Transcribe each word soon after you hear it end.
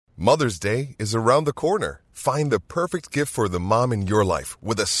Mother's Day is around the corner. Find the perfect gift for the mom in your life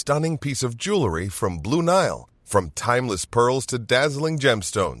with a stunning piece of jewelry from Blue Nile. From timeless pearls to dazzling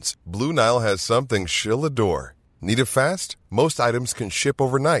gemstones, Blue Nile has something she'll adore. Need it fast? Most items can ship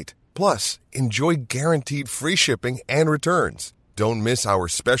overnight. Plus, enjoy guaranteed free shipping and returns. Don't miss our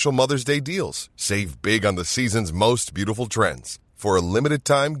special Mother's Day deals. Save big on the season's most beautiful trends. For a limited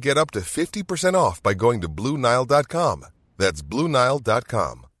time, get up to 50% off by going to BlueNile.com. That's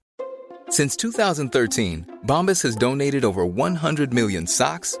BlueNile.com. Since 2013, Bombas has donated over 100 million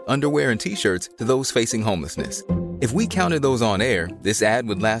socks, underwear, and T-shirts to those facing homelessness. If we counted those on air, this ad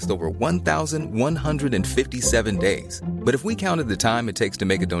would last over 1,157 days. But if we counted the time it takes to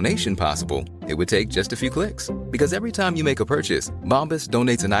make a donation possible, it would take just a few clicks. Because every time you make a purchase, Bombas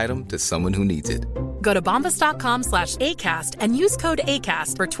donates an item to someone who needs it. Go to bombas.com/ACAST and use code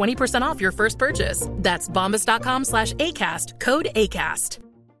ACAST for 20% off your first purchase. That's bombas.com/ACAST, code ACAST.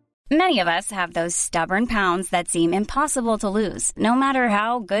 Many of us have those stubborn pounds that seem impossible to lose, no matter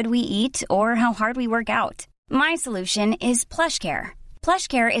how good we eat or how hard we work out. My solution is PlushCare.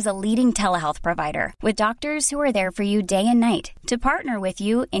 PlushCare is a leading telehealth provider with doctors who are there for you day and night to partner with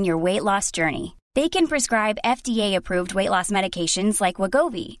you in your weight loss journey. They can prescribe FDA-approved weight loss medications like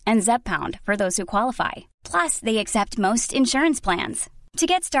Wegovy and Zepbound for those who qualify. Plus, they accept most insurance plans. To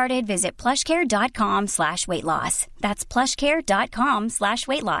get started, visit plushcare.com/weightloss. That's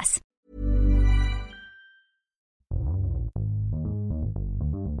plushcare.com/weightloss.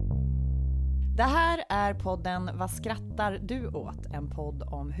 Det här är podden Vad skrattar du åt? En podd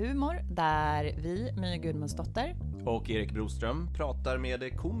om humor där vi, My Gudmundsdotter och Erik Broström pratar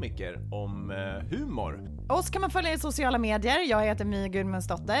med komiker om humor. Oss kan man följa i sociala medier. Jag heter My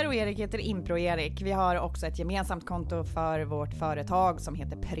Gudmundsdotter och Erik heter Impro-Erik. Vi har också ett gemensamt konto för vårt företag som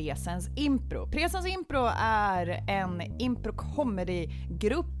heter Presens Impro. Presens Impro är en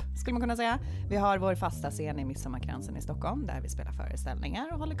impro-comedy-grupp skulle man kunna säga. Vi har vår fasta scen i Midsommarkransen i Stockholm där vi spelar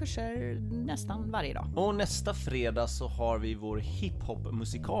föreställningar och håller kurser nästan varje dag. Och nästa fredag så har vi vår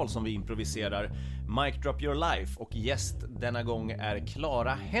hiphop-musikal som vi improviserar, Mic Drop Your Life, och gäst denna gång är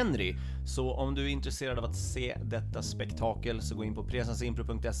Clara Henry. Så om du är intresserad av att se detta spektakel så gå in på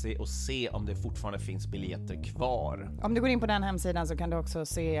presensimpro.se och se om det fortfarande finns biljetter kvar. Om du går in på den hemsidan så kan du också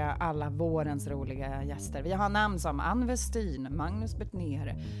se alla vårens roliga gäster. Vi har namn som Ann Westin, Magnus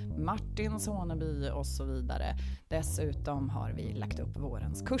Bettner, Martin Soneby och så vidare. Dessutom har vi lagt upp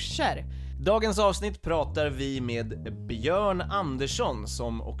vårens kurser. Dagens avsnitt pratar vi med Björn Andersson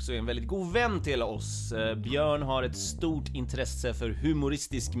som också är en väldigt god vän till oss. Björn har ett stort intresse för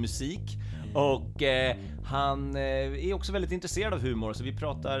humoristisk musik och han är också väldigt intresserad av humor, så vi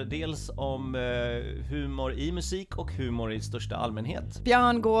pratar dels om humor i musik och humor i största allmänhet.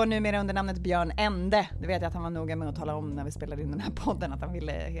 Björn går numera under namnet Björn Ende. Du vet jag att han var noga med att tala om när vi spelade in den här podden att han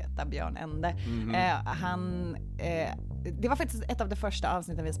ville heta Björn Ende. Det var faktiskt ett av de första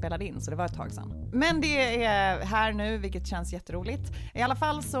avsnitten vi spelade in, så det var ett tag sedan. Men det är här nu, vilket känns jätteroligt. I alla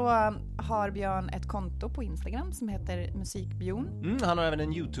fall så har Björn ett konto på Instagram som heter Musikbjörn. Han har även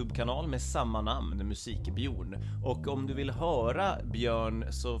en YouTube-kanal med samma namn, Musikbjörn. Och om du vill höra Björn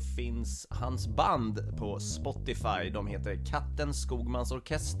så finns hans band på Spotify. De heter Katten Skogmans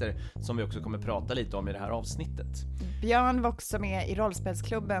Orkester, som vi också kommer prata lite om i det här avsnittet. Björn var också med i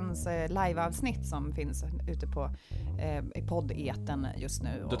Rollspelsklubbens liveavsnitt som finns ute på i podd-eten just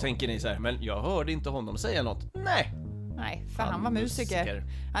nu. Då tänker ni så här, men jag hörde inte honom säga något. Nej, för han var musiker.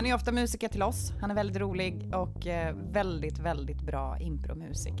 Han är ofta musiker till oss. Han är väldigt rolig och väldigt, väldigt bra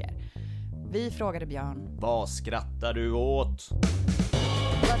impromusiker. Vi frågade Björn: vad skrattar du åt?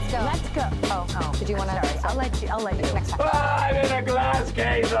 Let's go. Oh. Did you want to? I'll let you next time. I'm in a glass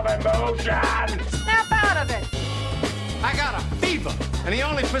case of emotion. Snap out of it. I got a fever, and the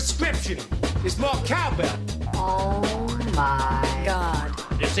only prescription is more cowbell. Oh my God.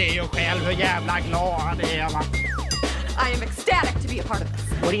 Du ser ju själv hur jävla glad det är, va? I am ecstatic to be a part of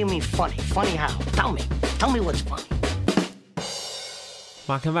this. What do you mean funny? Funny how? Tell me what's funny.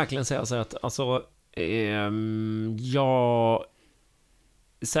 Man kan verkligen säga så att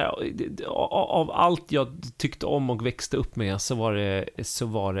av allt jag tyckte om och växte upp med så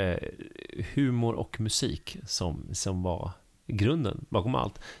var det humor och musik som var grunden bakom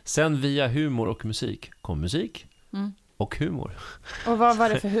allt. Sen via humor och musik kom musik och humor. Och vad var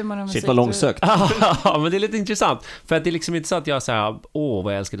det för humor och musik? Shit, vad långsökt. Ja, men det är lite intressant. För att det är liksom inte så att jag säger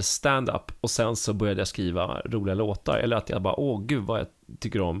vad jag älskade stand-up och sen så började jag skriva roliga låtar. Eller att jag bara, gud vad jag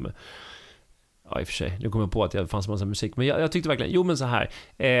tycker om. Ja, i och för sig. Nu kommer jag på att det fanns en massa musik. Men jag tyckte verkligen, men så här.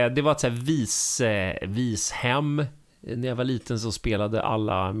 Det var ett så här vishem. När jag var liten så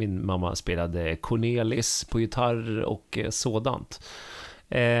spelade min mamma spelade Cornelis på gitarr och sådant.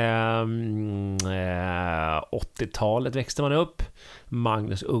 80-talet växte man upp.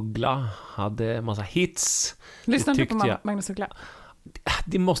 Magnus Uggla hade en massa hits. Lyssnade du på Magnus Uggla?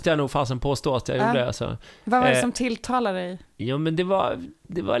 Det måste jag nog fasen påstå att jag gjorde. Alltså. Vad var det som tilltalade dig? Ja, men det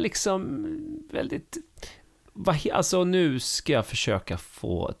var liksom väldigt... Alltså nu ska jag försöka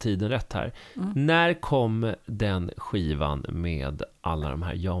få tiden rätt här. När kom den skivan med alla de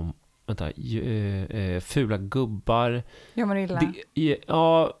här fula gubbar?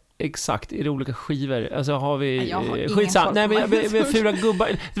 Ja, exakt. Är det olika skivor? Alltså har vi... skitsamma. Nej, men fula gubbar...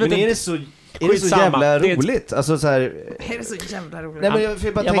 Men är det så jävla roligt? Alltså så här... Är det så jävla roligt? Nej, men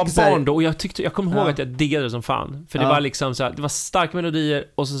jag var barn då och jag kommer ihåg att jag diggade det som fan. För det var liksom så här, det var starka melodier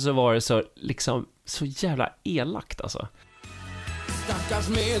och så var det så liksom så jävla elakt alltså. Stackars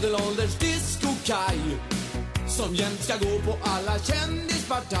medelålders disco-kaj som jämt ska gå på alla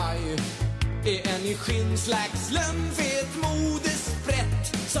kändispartaj. Är en i skinnslags lönnfet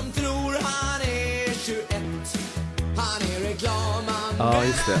modesprätt som tror han är 21. Han är reklamman. Ja,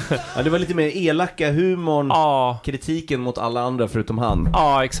 just det. Ja, det var lite mer elaka humorn, kritiken mot alla andra förutom han.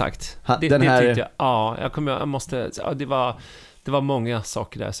 Ja, exakt. Det tyckte jag. Ja, jag måste... Ja, det var många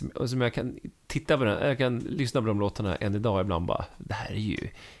saker där som jag kan titta på den. Jag kan lyssna på de låtarna än idag ibland bara, det här är ju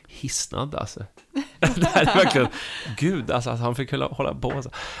hisnad alltså. Det här är verkligen, gud alltså, att han fick hålla på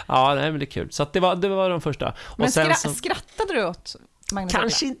alltså. Ja, nej men det är kul. Så att det var de första. Men och sen skrattade du åt Magnus Uggla?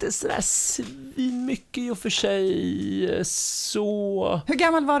 Kanske inte sådär mycket i och för sig så... Hur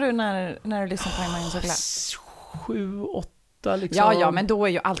gammal var du när du lyssnade på Magnus Uggla? 7-8 liksom. Ja, men då är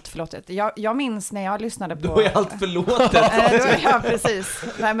ju allt förlåtet. Jag minns när jag lyssnade på... Då är allt förlåtet. Ja, precis.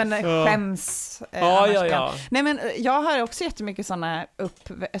 Nej, men skäms. Ja. Nej, men jag har också jättemycket sådana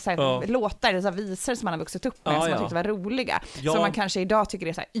låtar, så visor som man har vuxit upp med, som man tyckte var roliga. Som man kanske idag tycker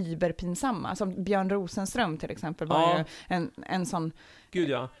är så här überpinsamma. Som Björn Rosenström till exempel var ju en sån... Gud,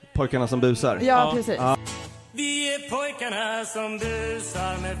 ja. Pojkarna som busar. Ja, precis. Ja. Vi är pojkarna som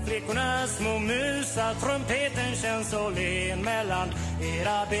busar med flickorna små musar. Trumpeten känns så len mellan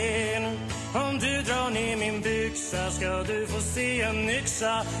era ben. Om du drar ner min byxa ska du få se en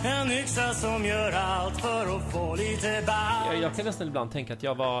yxa som gör allt för att få lite ball. Jag kan nästan ibland tänka att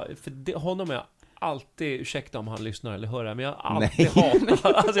jag var... För honom är jag alltid, ursäkta om han lyssnar eller hör det, men jag har alltid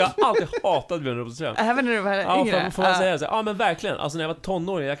hatat Björn Rosenström. Även när du var yngre? Får man säga så? Ja, men verkligen. Alltså när jag var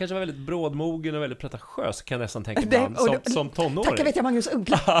tonåring, jag kanske var väldigt brådmogen och väldigt pretentiös, kan jag nästan tänka ibland, som tonåring. Tackar vet jag Magnus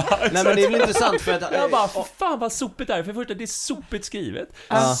Uggla. Nej, men det är väl intressant för att... Jag bara, fan vad sopigt det är. För första, det är sopigt skrivet.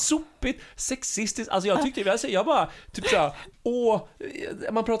 Sopigt, sexistiskt. Alltså jag tyckte, jag bara, typ såhär,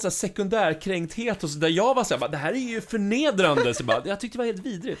 man pratar såhär sekundärkränkthet och så där. Jag var såhär, det här är ju förnedrande. Så bara, jag tyckte det var helt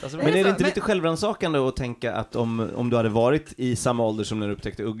vidrigt. Alltså, men är det inte lite självrannsakande att tänka att om du hade varit i samma ålder som när du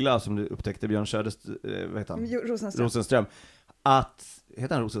upptäckte Uggla, som du upptäckte Björn Rosenström, att...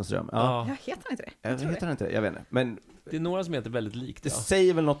 Heter han Rosenström? Ja, heter han inte det? Heter han inte det? Jag vet inte. Men det är några som heter väldigt likt. Det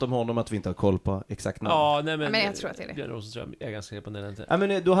säger väl något om honom att vi inte har koll på exakt namn. Ja, nej, men jag tror att det är det. Björn Rosenström är ganska säker på den inte. Ja,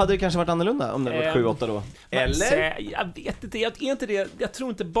 men då hade det kanske varit annorlunda om det var 7-8 då. Eller? Jag vet inte, jag är inte det. Jag tror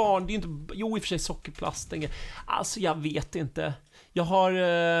inte barn, det är inte... Jo, i och för sig sockerplast. Alltså, jag vet inte. Jag har...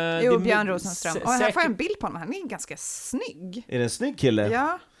 Björn Rosenström. Och här får jag en bild på honom. Han är ganska snygg. Är det en snygg kille?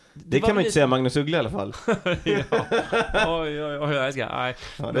 Ja. Det kan man inte säga Magnus Uggla i alla fall. Oj,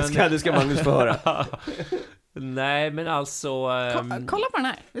 det ska Magnus få höra. Nej, men alltså... Kolla på den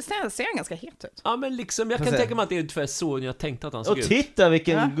här. Det ser han ganska het ut. Ja, men liksom, jag kan tänka mig att det är ungefär så jag tänkte att han såg ut. Och titta,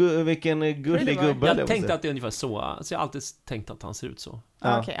 vilken gullig gubbe. Jag tänkte att det är ungefär så. Så jag har alltid tänkt att han ser ut så.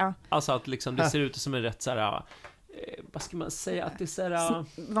 Ja. Alltså att liksom, det ser ut som en rätt så här... vad ska man säga? Att det är så här...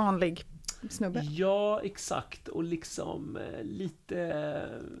 vanlig snubbe. Ja, exakt. Och liksom lite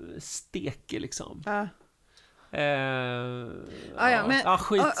steker liksom.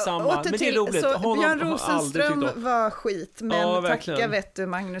 Skitsamma. Men det är roligt. Så Björn Rosenström var skit, men tacka vet du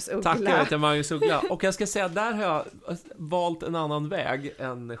Magnus Uggla. Tacka vet jag Magnus Uggla. Och jag ska säga, där har jag valt en annan väg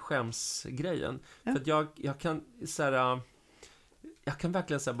än skämsgrejen. För att jag kan så här, jag kan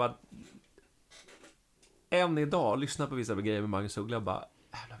verkligen säga bara än idag lyssna på vissa grejer med Magnus Uggla och bara,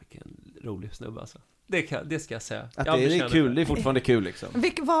 jävlar vilken rolig snubbe alltså. Det ska jag säga. Att det är kul, det är fortfarande kul liksom.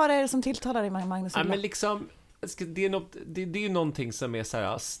 Vad är det som tilltalar dig med Magnus Uggla? Ja, men liksom, det är ju någonting som är så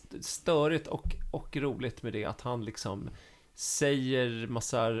här störigt och roligt med det, att han liksom säger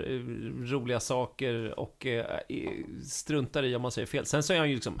massa roliga saker och struntar i om man säger fel. Sen så är han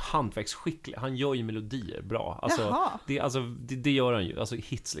ju liksom hantverksskicklig. Han gör ju melodier bra. Alltså, det gör han ju. Alltså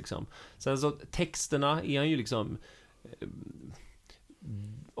hits liksom. Sen så texterna är han ju liksom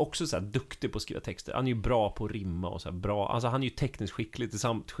också så här duktig på att skriva texter. Han är ju bra på att rimma och så här bra. Alltså han är ju tekniskt skicklig till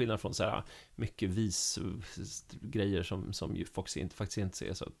skillnad från så här mycket grejer som ju faktiskt inte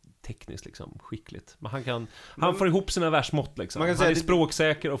är så tekniskt liksom skickligt. Men han får ihop sina versmått liksom. Han är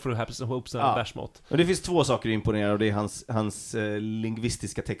språksäker och får ihop sina versmått. Och det finns två saker att imponera, och det är hans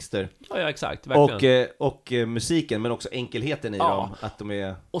lingvistiska texter. Ja, exakt, verkligen. Och musiken, men också enkelheten i dem, att de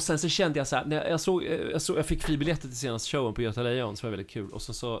är... Och sen så kände jag så här, när jag fick fribiljetter till senaste showen på Göta Lejon, som var väldigt kul. Och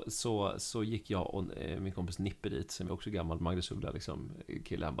så gick jag och min kompis Nippe dit, som är också gammal Magnus Uggla liksom,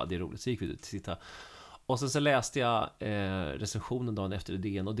 kille. Han bara, det är roligt. Så gick vi ut och titta. Och sen så läste jag recensionen dagen efter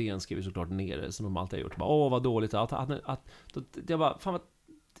DN, och DN skrev ju såklart ner det, som de alltid har gjort. Bara, vad dåligt. Jag bara, fan vad...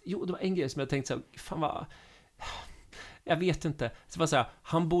 Jo, det var en grej som jag tänkte så här, fan vad... Jag vet inte. Så var så här,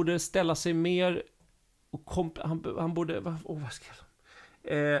 han borde ställa sig mer och han borde... vad ska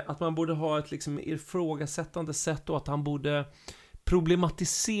jag... att man borde ha ett liksom ifrågasättande sätt, och att han borde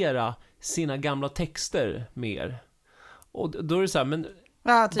problematisera sina gamla texter mer. Och då är det så här, men typ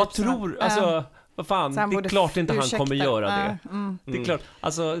vad tror... Alltså... Vad fan, det är klart inte han kommer göra det. Det är klart,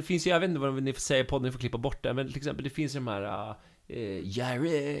 alltså det finns ju, jag vet inte vad ni får säga på, ni får klippa bort det, men till exempel det finns ju de här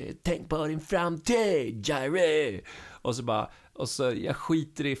Jerry, tänk på din framtid, Jerry. Och så jag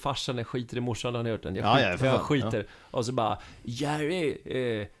skiter i farsan, jag skiter i morsan, har ni hört den? Jag skiter. Och så bara Jerry,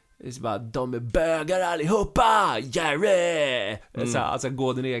 så bara, de är bögar allihopa, Jerry. Så, alltså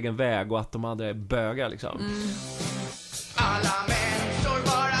gå din egen väg, och att de andra är bögar liksom. Alla människor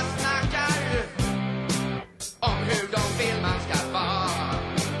bara snackar om hur de vill man ska vara.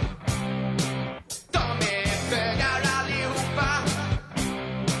 De är bögar allihopa.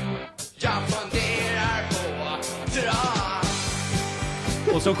 Jag funderar på att dra.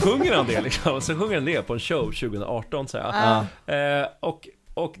 Och så sjunger han det liksom. Och så sjunger han det på en show 2018 så här.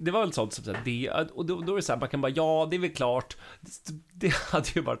 Och det var väl sånt som det, och då är det så här, man kan bara, ja, det är väl klart. Det hade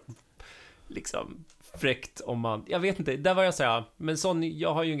ju varit liksom fräckt om man, jag vet inte, där var jag så här, men sån,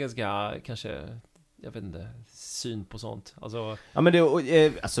 jag har ju en ganska, kanske, jag vet inte, syn på sånt. Alltså... Ja, men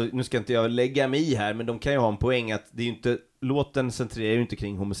det, alltså, nu ska inte jag lägga mig i här, men de kan ju ha en poäng att det är ju inte, låten centrerar ju inte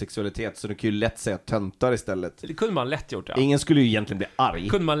kring homosexualitet, så de kan ju lätt säga töntar istället. Det kunde man lätt gjort, ja. Ingen skulle ju egentligen bli arg.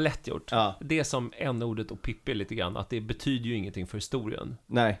 Kunde man lätt gjort. Ja. Det är som n-ordet och Pippi lite grann, att det betyder ju ingenting för historien.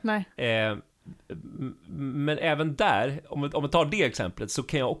 Nej. Men även där, om vi tar det exemplet, så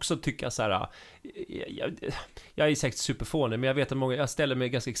kan jag också tycka så här, jag är säkert superfånig, men jag vet att jag ställer mig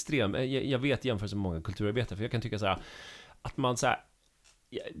ganska extrem. Jag vet jämfört med många kulturarbetare, för jag kan tycka så här, att man så här,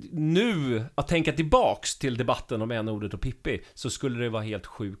 nu att tänka tillbaks till debatten om n-ordet och Pippi, så skulle det vara helt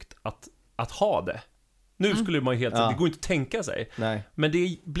sjukt att ha det. Nu skulle man helt, det går inte att tänka sig. Nej. Men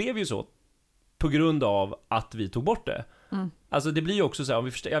det blev ju så på grund av att vi tog bort det. Alltså det blir ju också så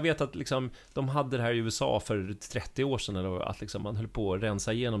här, jag vet att liksom, de hade det här i USA för 30 år sedan, eller att liksom, man höll på att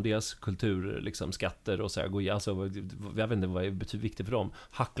rensa igenom deras kultur, liksom, skatter och så här, alltså, jag vet inte vad det betyder viktigt för dem.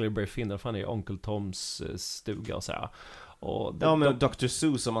 Huckleberry Finn, fan är Onkel Toms stuga och så här. Och men Dr.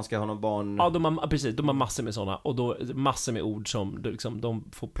 Seuss, om man ska ha någon barn... Ja, de har massor med sådana, och då massor med ord som liksom,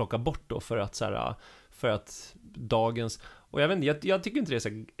 de får plocka bort då, för att så här, för att dagens... Och jag vet inte, jag tycker inte det är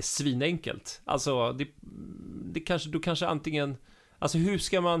så svinenkelt. Alltså, det kanske, du kanske antingen... Alltså, hur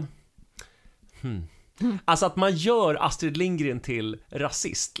ska man... Alltså att man gör Astrid Lindgren till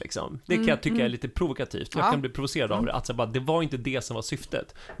rasist liksom. Det kan jag tycka är lite provokativt. Jag kan bli provocerad av det. Alltså bara, det var inte det som var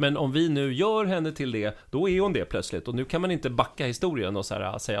syftet. Men om vi nu gör henne till det, då är hon det plötsligt. Och nu kan man inte backa historien och så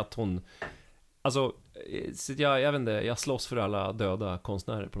här, säga att hon... Alltså, jag vet inte, jag slåss för alla döda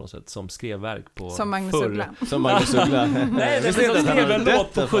konstnärer på något sätt, som skrev verk på som Magnus Uggla. Som Magnus Uggla. Nej, som skrev en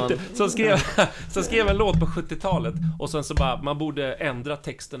låt på 70, som skrev en låt på 70-talet, och sen så bara, man borde ändra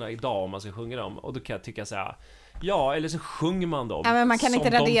texterna idag om man ska sjunga dem, och då kan jag tycka så här, ja, eller så sjunger man dem. Ja, men man kan inte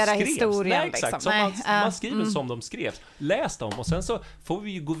radera historien. Nej, exakt, liksom. Man skriver som de skrevs. Läs dem, och sen så får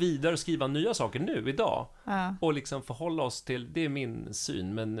vi ju gå vidare och skriva nya saker nu, idag. Och liksom förhålla oss till, det är min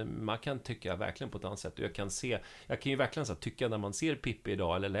syn, men man kan tycka verkligen på ett annat sätt. Och jag kan ju verkligen så tycka, när man ser Pippi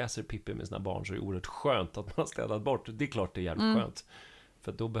idag, eller läser Pippi med sina barn, så är det oerhört skönt att man har städat bort. Det är klart det är jävligt skönt.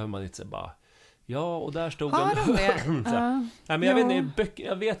 För då behöver man inte säga bara, ja, och där stod en... Nej, men jag vet inte, böcker,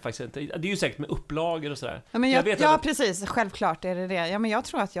 jag vet faktiskt inte. Det är ju säkert med upplagor och sådär. Ja, men precis, självklart är det. Ja, men jag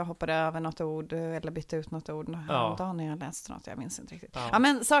tror att jag hoppade över något ord, eller bytte ut något ord dagen när jag läste något, jag minns inte riktigt. Ja,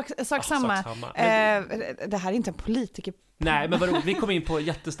 men sak samma. Det här är inte en politiker. Nej, men vadå, vi kom in på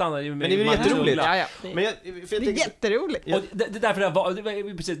jättestandard. Men det är väl jätteroligt. Ja. Men det är jätteroligt. Och det är därför det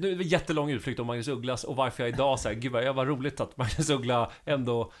var precis, nu är det jättelång utflykt om Magnus Ugglas, och varför jag idag så här, gud vad var roligt att Magnus Uggla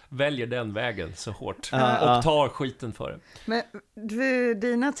ändå väljer den vägen så hårt och tar skiten för det. Men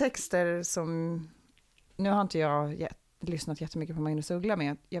dina texter som, nu har inte jag lyssnat jättemycket på Magnus Uggla,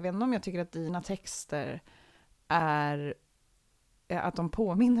 men jag vet inte om jag tycker att dina texter är att de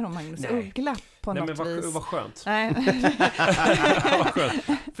påminner om Magnus Uggla på något vis. Vad skönt. Nej. Vad skönt.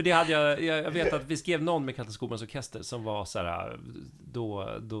 För det hade jag vet att vi skrev någon med Katte Skogmans orkester som var så här,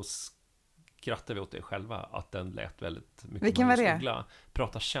 då skrattade vi åt det själva, att den lät väldigt mycket. Vilken Magnus var det? Uggla.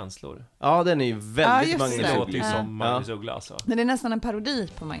 Prata känslor. Ja, den är ju väldigt Magnus Uggla. Det låter ju Ja. som Magnus Uggla alltså. Men det är nästan en parodi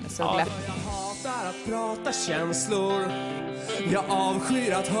på Magnus Uggla. Jag hatar att prata känslor. Jag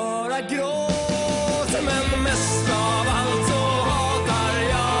avskyr att höra gråt. Men mest av allt så hatar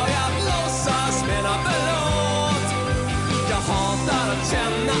jag att låtsas mena förlåt. Jag hatar att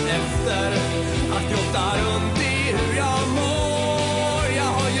känna efter, att gråta runt i hur jag mår.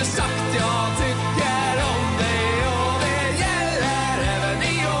 Jag har ju sagt jag tycker om dig och det gäller även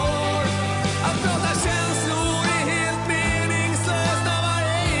i år. Att prata känslor är helt meningslöst när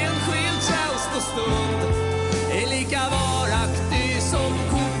varje enskild känslostund är lika varaktig som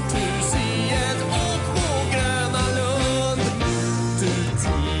korthus i ett åk på Gröna Lund. Du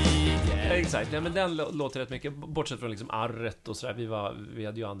tiger. Exakt, men den låter rätt mycket, bortsett från liksom arret och sådär, vi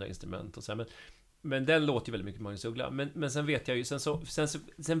hade ju andra instrument och sådär, men den låter ju väldigt mycket Magnus Uggla. Men sen vet jag ju,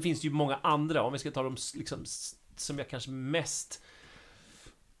 sen finns det ju många andra, om vi ska ta dem liksom, som jag kanske mest...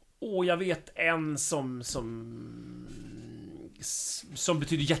 jag vet en som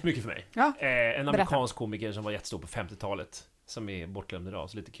betyder jättemycket för mig. Ja, en amerikansk komiker som var jättestor på 50-talet, som är bortglömd idag,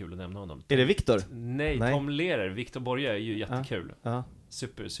 så lite kul att nämna honom. Är det Viktor? Nej, Tom Lehrer. Viktor Borge är ju jättekul. Ja.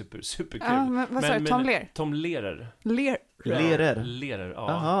 Super kul. Ja, men vad sa du? Tom Lehrer? Tom Lehrer. Lehrer, ja.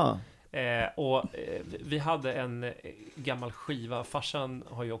 Aha. Vi hade en gammal skiva. Farsan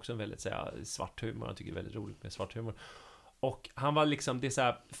har ju också en väldigt svart humor. Han tycker det är väldigt roligt med svart humor. Och han var liksom, det är så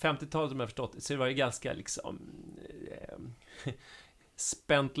här 50-talet som jag har förstått, så det var ju ganska liksom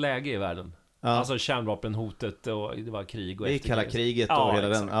spänt läge i världen. Ja. Alltså kärnvapenhotet och det var krig och det är kalla kriget och hela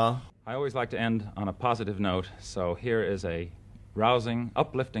den. Ja. I always like to end on a positive note, so here is a rousing,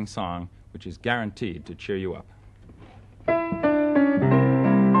 uplifting song which is guaranteed to cheer you up.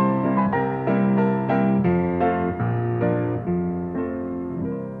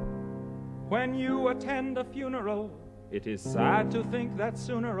 When you attend a funeral, it is sad to think that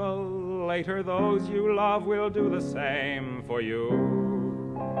sooner or later those you love will do the same for you.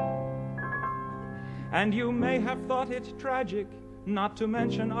 And you may have thought it tragic, not to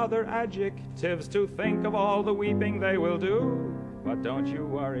mention other adjectives, to think of all the weeping they will do. But don't you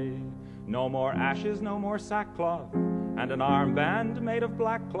worry, no more ashes, no more sackcloth, and an armband made of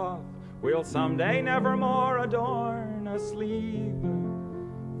black cloth will someday never more adorn a sleeve.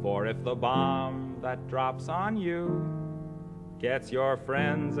 For if the bomb that drops on you gets your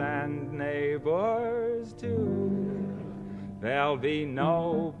friends and neighbors too, there'll be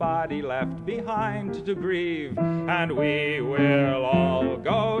nobody left behind to grieve, and we will all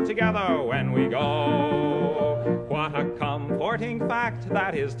go together when we go. What a comforting fact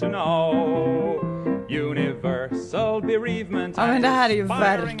that is to know. Universal bereavement. Ja, men det här är ju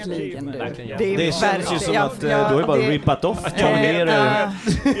verkligen du. Det känns ju som att du har bara rippat off Tom Lehrer.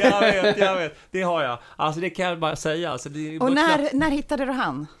 Jag vet. Det har jag. Alltså det kan jag bara säga. Alltså, och när hittade du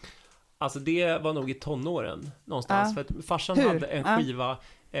han? Alltså det var nog i tonåren någonstans. För att farsan hade en skiva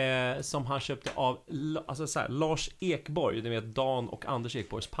som han köpte av Lars Ekborg, det vet Dan och Anders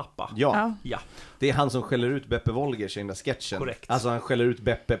Ekborgs pappa. Ja. Det är han som skäller ut Beppe Wolgers i den där sketchen. Korrekt. Alltså han skäller ut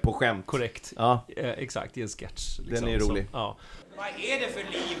Beppe på skämt. Korrekt. Ja. Exakt, i en sketch. Liksom, den är rolig. Ja. Vad är det för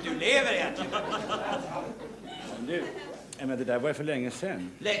liv du lever egentligen? Du, men det där var ju för länge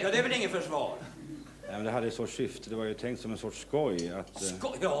sedan. Ja, det är väl ingen försvar? Ja, men det hade ett sorts syfte. Det var ju tänkt som en sorts skoj att...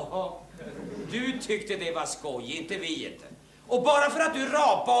 Skoj? Ja. Du tyckte det var skoj, inte vi inte. Och bara för att du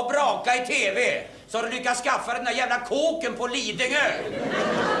rapa och braka i TV så har du lyckats skaffa den där jävla kåken på Lidingö.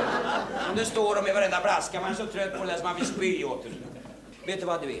 Som det står om i varenda braska. Man är så trött på det som man vill spy åt. Vet du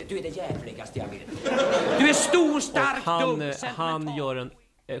vad du är? Du är det jävligaste jag vet. Du är stor, stark, dum. Han gör en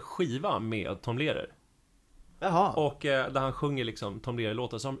skiva med Tom Lehrer. Jaha. Och där han sjunger liksom Tom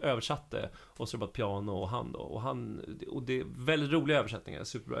Lehrer-låtar som översatte, och så var det piano och han då, och det är väldigt roliga översättningar,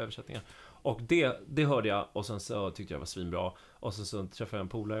 superbra översättningar. Och det hörde jag, och sen så tyckte jag var svinbra. Och så träffade jag en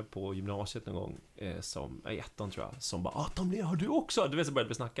polare på gymnasiet någon gång, som är ettan tror jag, som bara Tom Lehrer har du också? Du vet, så började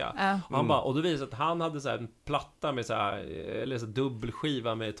vi snacka. Och han bara, och då visade att han hade så här en platta med så här, eller så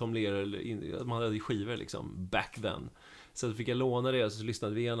dubbelskiva med Tom Lehrer, man hade skivor liksom back then. Så fick jag låna det och så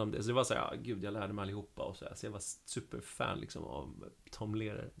lyssnade vi igenom det. Så det var så här, gud, jag lärde mig allihopa och så jag var superfan liksom av Tom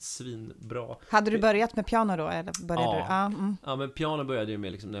Lehrer. Svinbra. Hade du börjat med piano då? Eller började du? Ja, men piano började ju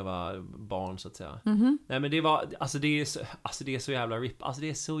med liksom när jag var barn så att säga. Nej, men det var, det är så jävla rip. Alltså det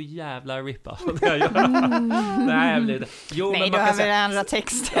är så jävla rip. Nej, du har andra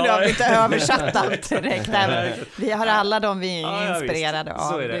texter. Du har inte översatt allt direkt. Vi har alla de vi är inspirerade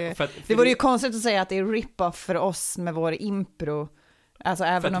av. Så är det. Det vore ju konstigt att säga att det är rip-off för oss med vår impro. Alltså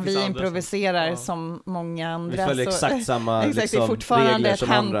även om vi improviserar som många andra. Vi följer exakt samma exakt, liksom, det är fortfarande ett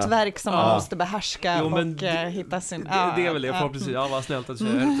hantverk som man måste behärska och hitta sin... Det är väl det, förhoppningsvis. Ja, vad snällt att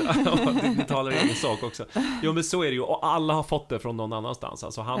ni talar egen sak också. Jo, men så är det ju. Och alla har fått det från någon annanstans.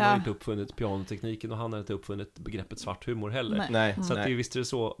 Alltså han har inte uppfunnit pianotekniken och han har inte uppfunnit begreppet svart humor heller. Nej. Så att det visst är det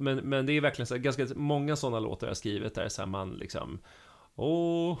så. Men det är verkligen så ganska många sådana låtar jag har skrivit där så här man liksom...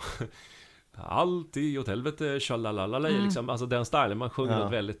 alltid åt helvete, tjalalala, liksom, alltså den stilen, man sjunger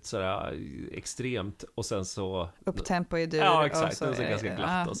något väldigt sådär extremt och sen så upptempo i dur. Ja, exakt, det är ganska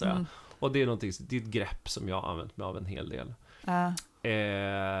glatt och sådär. Och det är någonting, det är ett grepp som jag har använt mig av en hel del.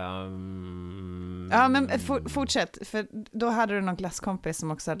 Ja, men fortsätt, för då hade du någon klasskompis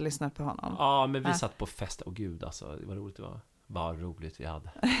som också hade lyssnat på honom. Ja, men vi satt på fest, gud alltså, det var roligt det var. Vad roligt vi hade.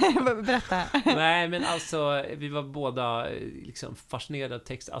 Berätta. Nej, men alltså vi var båda liksom fascinerade av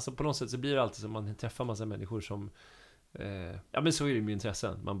text. Alltså på något sätt så blir det alltid som man träffar massa människor som ja, men så är det med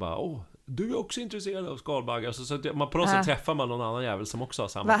intressen. Man bara, du är också intresserad av skalbaggar. Så man på något sätt träffar man någon annan jävel som också har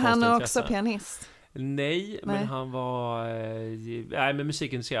samma konstiga intressen. Var han också pianist? Nej, men han var men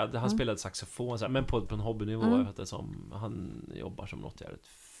musikintresserad. Han spelade saxofon så här, men på en hobbynivå. Jag som han jobbar som något jävligt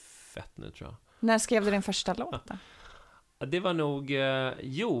fett nu, tror jag. När skrev du din första låt då? Det var nog,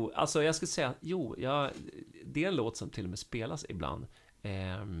 alltså jag skulle säga, det är en låt som till och med spelas ibland.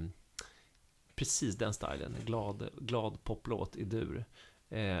 Precis den stilen, glad poplåt i dur.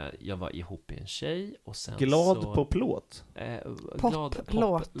 Jag var ihop med en tjej och sen poplåt? Poplåt.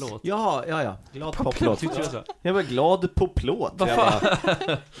 Ja. Glad poplåt. Jag var glad poplåt. Vad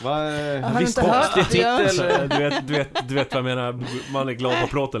har du inte hört titel? Du vet vad jag menar, man är glad på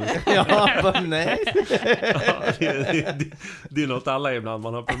plåten. Nej. Det är något alla ibland,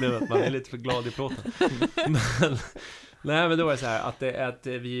 man har problemet att man är lite för glad i plåten. Nej, men då var det så här att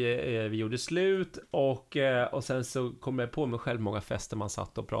vi gjorde slut och sen så kom jag på mig själv många fester man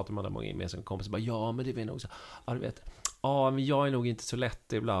satt och pratade med många med sin kompis och bara, men det är nog så. Ja, du vet. Ja, men jag är nog inte så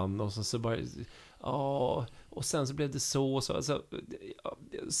lätt ibland och så bara och sen så blev det så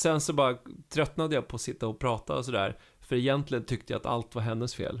sen så bara tröttnade jag på att sitta och prata och så där, för egentligen tyckte jag att allt var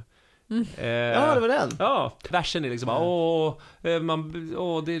hennes fel. Ja, det var den. Ja, versen är liksom det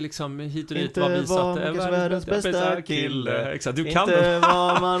är liksom hit och dit inte var visat världens bästa kille. Exakt, du inte kan det.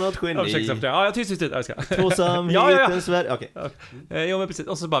 Var man något geni. Ja, jag tyst. Jag ska. Tvåsamheten Sverige. Okej. Ja, men precis.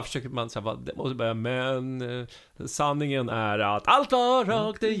 Och så bara försöker man så här, och så bara, men sanningen är att allt var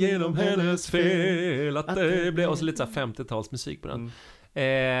rakt igenom hennes fel, att det blev, och så lite så här 50-talsmusik på den.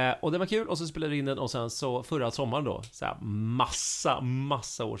 Och det var kul, och så spelade vi in den, och sen så förra sommaren då, så här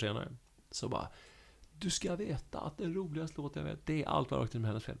massa år senare, så bara, du ska veta att den roligaste låt jag vet, det är allt var rakt med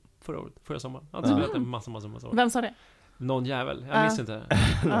hennes fel. Förra sommaren. Jag hade spelat den massa år. Vem sa det? Någon jävel, jag minns inte.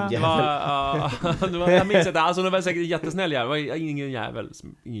 Jag minns inte, alltså det var säkert jättesnäll jävel. Det var ingen jävel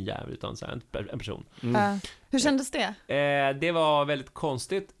utan så här, en person. Hur kändes det? Det var väldigt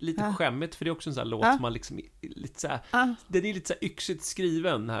konstigt, lite skämmigt, för det är också en sån här låt som man liksom lite så här, den är lite så här yxigt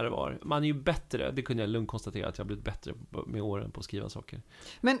skriven här och var. Man är ju bättre, det kunde jag lugnt konstatera, att jag har blivit bättre med åren på att skriva saker.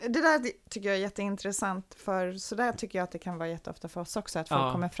 Men det där tycker jag är jätteintressant, för så där tycker jag att det kan vara jätteofta för oss också, att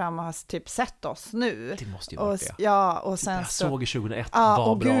folk kommer fram och har typ sett oss nu. Det måste ju vara det. Ja, och sen jag såg i 2001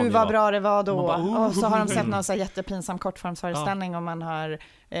 vad bra gud vad bra det var då. Bara, och så har de sett någon så här jättepinsam kortformsföreställning och man har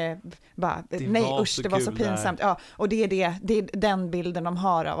det var så pinsamt. Ja, och det är den bilden de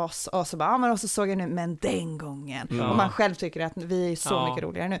har av oss, och så bara, och så såg jag nu, men den gången. Och man själv tycker att vi är så mycket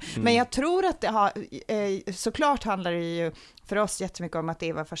roligare nu. Men jag tror att det har såklart handlar det ju för oss jättemycket om att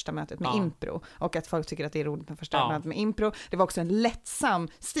det var första mötet med impro, och att folk tycker att det är roligt med första mötet med impro. Det var också en lättsam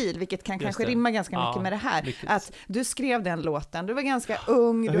stil, vilket kan kanske rimma ganska mycket med det här. Riktigt. Att du skrev den låten, du var ganska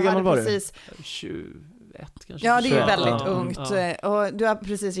ung, du hade precis 21 kanske. Ja, det är ju väldigt ungt. Och du har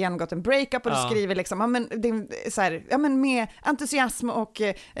precis genomgått en breakup, och du skriver liksom, men det är så här, men med entusiasm och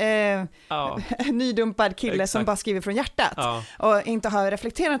nydumpad kille som bara skriver från hjärtat och inte har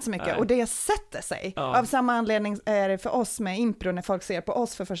reflekterat så mycket. Och det sätter sig. Av samma anledning är det för oss med impro, när folk ser på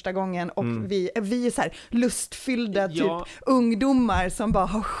oss för första gången, och vi är så här lustfyllda typ ungdomar som bara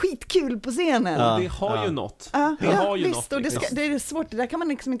har skitkul på scenen. Det har ju något. Det har ju något. Och det är svårt, det där kan man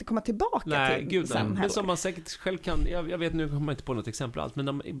liksom inte komma tillbaka till. Gud, sen men som man säkert själv kan, jag vet, nu kommer jag inte på något exempel allt,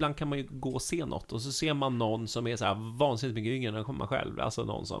 men ibland kan man ju gå och se något och så ser man någon som är så här vansinnigt mycket yngre än man själv, alltså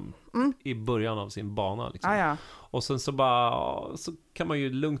någon som i början av sin bana liksom. Och sen så bara, så kan man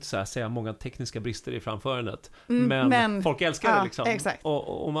ju lugnt så här säga många tekniska brister i framförandet, men folk älskar det liksom. Exakt.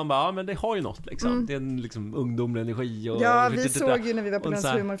 Och man bara, men det har ju något liksom. Det är en liksom ungdomlig energi och vi såg ju när vi var på Lunds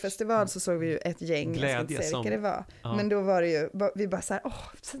humorfestival, så såg vi ju ett gäng, glädje, jag ska inte säga vilka det var, men då var det ju, vi bara så här,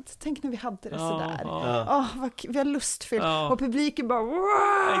 tänk när vi hade det sådär, vi har lustfyllt, och publiken bara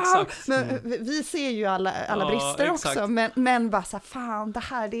wow! Exakt. Men vi ser ju alla brister också, men bara så här, fan, det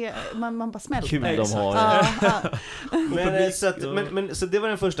här, det man bara smälter. Kul de har. Så det var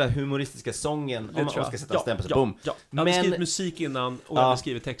den första humoristiska sången, om man ska sätta stämpel på. Boom. Jag hade skrivit musik innan och jag hade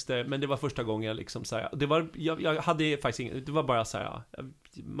skrivit texter, men det var första gången jag liksom så här, det var, jag hade faktiskt inget, det var bara så här,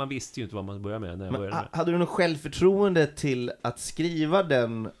 man visste ju inte vad man började med när jag började med. Hade du något självförtroende till att skriva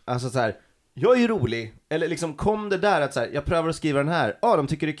den, alltså så här, jag är ju rolig, eller liksom kom det där att så här, jag prövar att skriva den här, de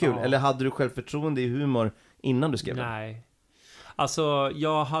tycker det är kul, eller hade du självförtroende i humor innan du skrev den? Nej. Alltså,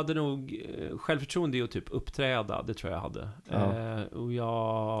 jag hade nog självförtroende i att typ uppträda, det tror jag hade. Och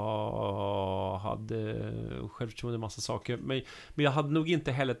jag hade självförtroende i massa saker. Men jag hade nog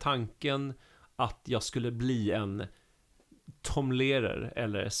inte heller tanken att jag skulle bli en Tom Lehrer,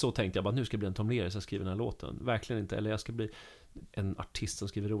 eller så tänkte jag bara, nu ska jag bli en Tom Lehrer så jag skriver den här låten. Verkligen inte, eller jag ska bli en artist som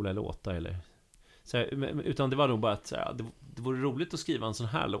skriver roliga låtar, eller så här, utan det var nog bara att så här, det vore roligt att skriva en sån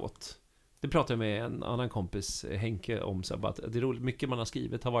här låt. Det pratade jag med en annan kompis, Henke, om så här, att det är roligt, mycket man har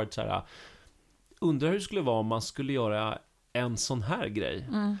skrivit har varit så här, undrar hur det skulle vara om man skulle göra en sån här grej.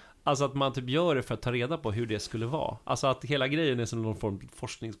 Alltså att man typ gör det för att ta reda på hur det skulle vara. Alltså att hela grejen är som någon form av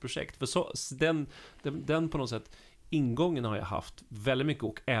forskningsprojekt. För så, den på något sätt, ingången har jag haft väldigt mycket,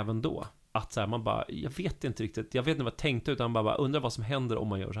 och även då. Att så här, man bara, jag vet inte riktigt, jag vet inte vad jag tänkte, utan bara undrar vad som händer om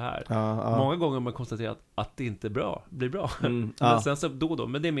man gör så här. Många gånger har man konstaterat att det inte blir bra. Men sen så då,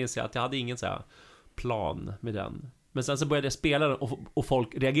 men det minns jag att jag hade ingen så här plan med den. Men sen så började jag spela den, och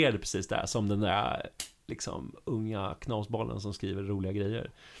folk reagerade precis där, som den där liksom unga knasbollen som skriver roliga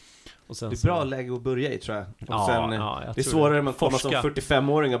grejer. Och sen det är bra läge att börja i, tror jag. Och sen, jag det är svårare när man kommer som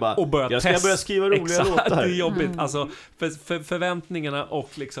 45-åring och bara, jag ska börja skriva roliga låtar. Det är jobbigt. Alltså, för förväntningarna och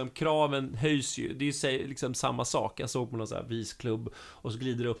liksom kraven höjs ju. Det är ju liksom samma sak. Jag såg på någon så här visklubb, och så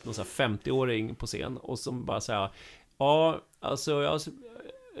glider det upp någon så här 50-åring på scen, och som bara säger, alltså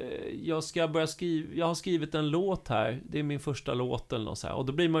jag ska börja skriva, jag har skrivit en låt här, det är min första låt eller något så här. Och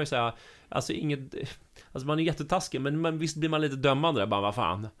då blir man ju så här, alltså man är jättetaskig, men visst blir man lite dömande där, bara, vad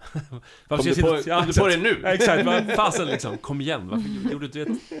fan. Kom du på det nu? Exakt, vad fasen liksom, kom igen, varför gjorde du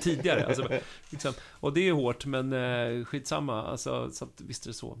det tidigare? Alltså, liksom, och det är hårt, men skitsamma, alltså, så att, visst är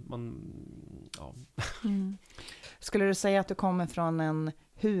det så. Skulle du säga att du kommer från en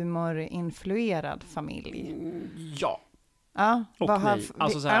humorinfluerad familj? Ja. Och nej.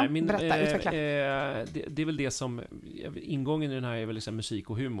 Alltså så här, berätta, utveckla. Det är väl det som ingången i den här är väl liksom musik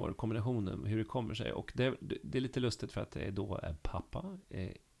och humor, kombinationen, hur det kommer sig. Och det är lite lustigt för att då är pappa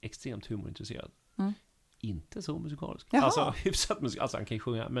extremt humorintresserad. Inte så musikalisk. Jaha. Alltså hyfsat musikalisk. Alltså han kan ju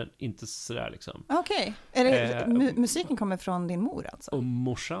sjunga, men inte sådär liksom. Okej. Är det musiken kommer från din mor alltså? Och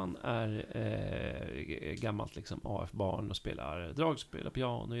morsan är gammalt liksom AF-barn och spelar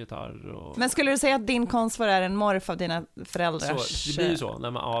piano, gitarr och... Men skulle du säga att din konstform är en morf av dina föräldrars? Så, det blir ju så.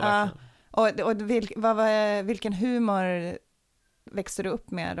 Nej, men, verkligen. Och vilken humor växte du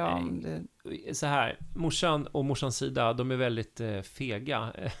upp med då? Så här, morsan och morsans sida, de är väldigt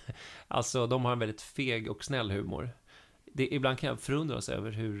fega. Alltså, de har en väldigt feg och snäll humor. Ibland kan jag förundras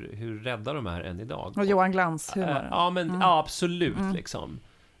över hur rädda de är än idag. Och Johan Glans humor. Ja, absolut liksom.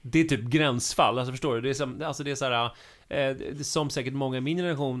 Det är typ gränsfall, alltså förstår du? Det är så här, som säkert många i min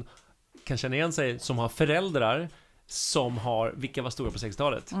generation kan känna igen sig, som har föräldrar som har, vilka var stora på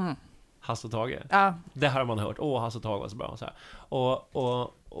 60-talet? Hasse och Tage. Det här har man hört. Hasse och Tage var så bra. Så här.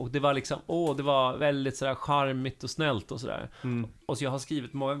 Och det var liksom, det var väldigt sådär charmigt och snällt och sådär. Och så jag har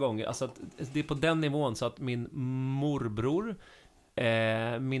skrivit många gånger, alltså att det är på den nivån så att min morbror,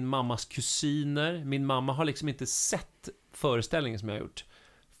 min mammas kusiner, min mamma har liksom inte sett föreställningen som jag har gjort.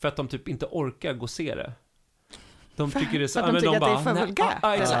 För att de typ inte orkar gå se det. De tycker det är så, att de tycker att det är för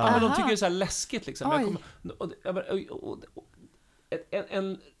vulgärt. Exakt, men de tycker det är så här läskigt liksom.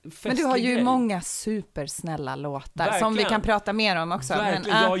 Men du har ju många supersnälla låtar verkligen, som vi kan prata mer om också.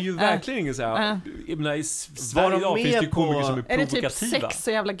 Verkligen, jag har ju verkligen ingen så här. I Sverige idag finns det komiker som är provokativa. Är det typ sex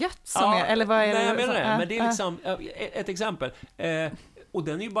så jävla gött som är, eller vad är det? Nej, jag menar det, men det är liksom ett exempel. Och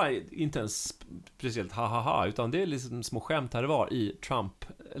den är ju bara inte ens speciellt ha, utan det är liksom små skämt här det var i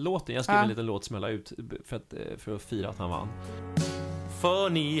Trump-låten. Jag skrev en liten låt som jag la ut för att fira att han vann. För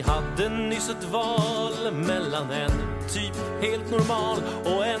ni hade nyss ett val mellan en typ helt normal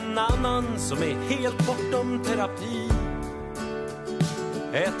och en annan som är helt bortom terapi.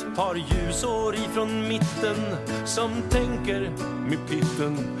 Ett par ljusår ifrån mitten som tänker med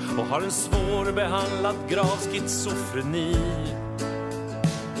pitten och har en svårbehandlad grav schizofreni.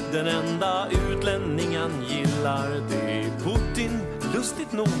 Den enda utlänningen gillar det är Putin,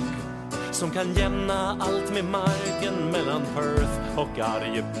 lustigt nog, som kan jämna allt med marken mellan Perth och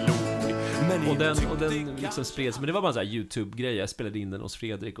Arjeplog. Och den liksom spreds, men det var bara en sån här YouTube-grej. Jag spelade in den hos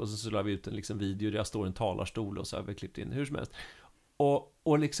Fredrik och så la vi ut en liksom video där jag står i en talarstol och så har vi klippt in hur som helst. Och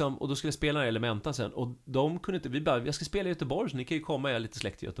då skulle jag spela den här Elementa sen. Och de kunde inte, vi bara, jag ska spela i Göteborg så ni kan ju komma, jag är lite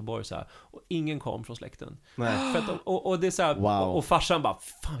släkt i Göteborg så här. Och ingen kom från släkten. Nej. För att och det är så här, wow. och farsan bara,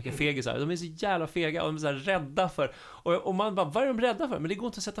 fan vilka fega så här. De är så jävla fega och de är så här rädda för. Och man bara, vad är de rädda för? Men det går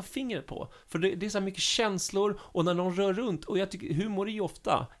inte att sätta fingret på. För det är så här mycket känslor och när någon rör runt. Och jag tycker, humor är ju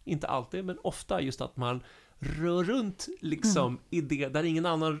ofta, inte alltid, men ofta just att man rör runt liksom i det där ingen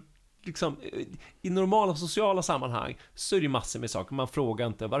annan liksom, i normala sociala sammanhang så är det massor med saker. Man frågar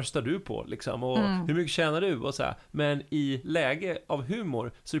inte, vad röstar du på? Liksom, och hur mycket tjänar du? Och så här. Men i läge av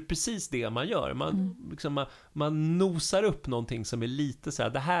humor så är det precis det man gör. Man nosar upp någonting som är lite så här,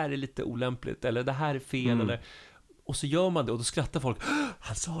 det här är lite olämpligt, eller det här är fel, eller... Och så gör man det och då skrattar folk.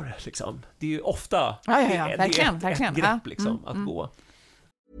 Han sa det, liksom. Det är ju ofta verkligen. ett grepp, liksom, att gå.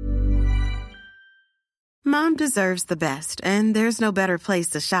 Mom deserves the best, and there's no better place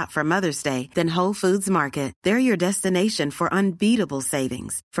to shop for Mother's Day than Whole Foods Market. They're your destination for unbeatable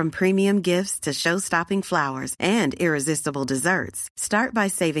savings, from premium gifts to show-stopping flowers and irresistible desserts. Start by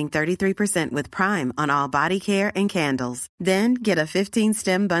saving 33% with Prime on all body care and candles. Then get a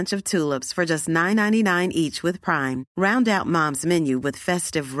 15-stem bunch of tulips for just $9.99 each with Prime. Round out Mom's menu with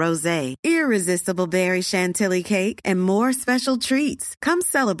festive rosé, irresistible berry chantilly cake, and more special treats. Come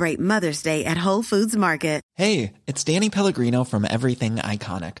celebrate Mother's Day at Whole Foods Market. Hey, it's Danny Pellegrino from Everything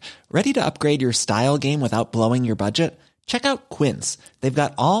Iconic. Ready to upgrade your style game without blowing your budget? Check out Quince. They've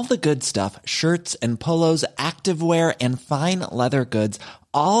got all the good stuff, shirts and polos, activewear, and fine leather goods,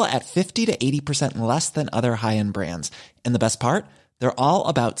 all at 50 to 80% less than other high-end brands. And the best part? They're all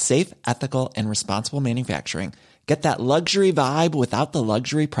about safe, ethical, and responsible manufacturing. Get that luxury vibe without the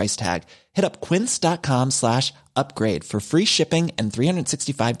luxury price tag. Hit up quince.com/upgrade for free shipping and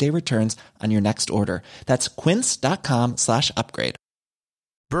 365-day returns on your next order. That's quince.com/upgrade.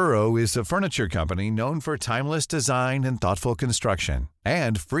 Burrow is a furniture company known for timeless design and thoughtful construction,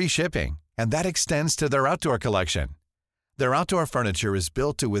 and free shipping, and that extends to their outdoor collection. Their outdoor furniture is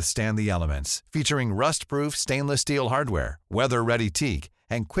built to withstand the elements, featuring rust-proof stainless steel hardware, weather-ready teak,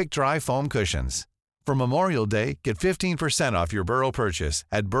 and quick-dry foam cushions. For Memorial Day, get 15% off your Burrow purchase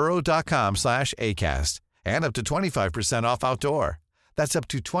at burrow.com/acast and up to 25% off outdoor. That's up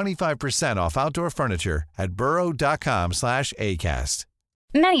to 25% off outdoor furniture at burrow.com/acast.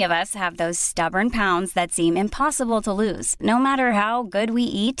 Many of us have those stubborn pounds that seem impossible to lose, no matter how good we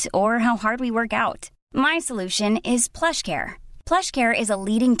eat or how hard we work out. My solution is PlushCare. PlushCare is a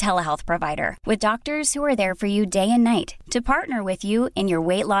leading telehealth provider with doctors who are there for you day and night to partner with you in your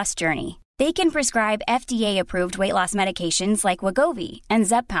weight loss journey. They can prescribe FDA-approved weight loss medications like Wegovy and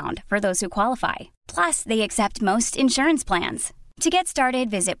Zepbound for those who qualify. Plus, they accept most insurance plans. To get started,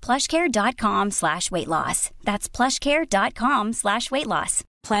 visit plushcare.com/weightloss. That's plushcare.com/weightloss.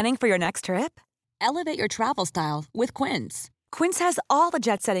 Planning for your next trip? Elevate your travel style with Quince. Quince has all the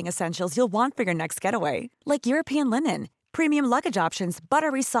jet-setting essentials you'll want for your next getaway, like European linen, premium luggage options,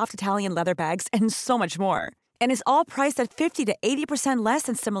 buttery soft Italian leather bags, and so much more. And is all priced at 50 to 80% less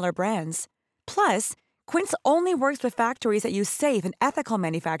than similar brands. Plus, Quince only works with factories that use safe and ethical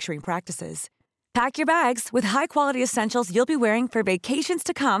manufacturing practices. Pack your bags with high-quality essentials you'll be wearing for vacations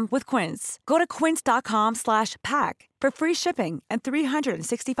to come with Quince. Go to quince.com/pack for free shipping and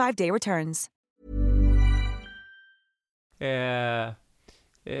 365-day returns.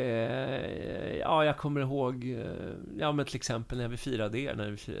 Ja, jag kommer ihåg, men till exempel när vi firade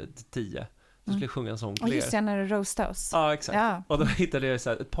när vi firade 10. Så skulle jag sjunga en sång till er. Just det, när du roastade oss. Ja, exakt. Ja. Och då hittade jag så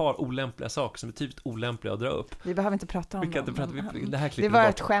här ett par olämpliga saker som är typ olämpliga att dra upp. Vi behöver inte prata om dem. Det här det var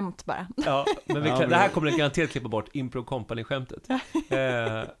ett skämt bara. Ja, men det här kommer det garanterat klippa bort Impro Company-skämtet.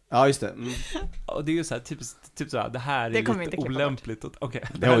 Ja, just det. Och det är ju så här, typ så här, det här är lite olämpligt. Okay.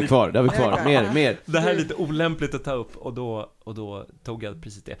 Det har vi kvar. Mer. Det här är lite olämpligt att ta upp och då tog jag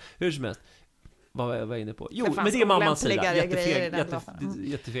precis det. Hur som helst. Vad var jag inne på? Jo, men det är mammans sida.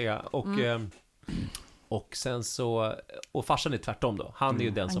 Jättefega. Och sen så, och farsan är tvärtom då. Han är ju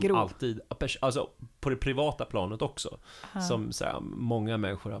den som alltid, alltså på det privata planet också, som så här, många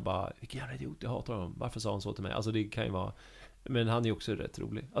människor har bara, vilken jävla idiot, jag hatar honom, varför sa han så till mig? Alltså det kan ju vara Men han är också rätt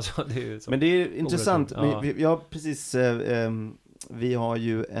rolig. Alltså, det är men det är intressant. Ja. Jag precis... vi har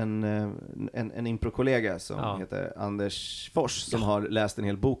ju en improkollega som heter Anders Fors som har läst en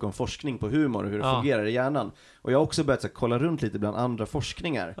hel bok om forskning på humor och hur det fungerar i hjärnan. Och jag har också börjat kolla runt lite bland andra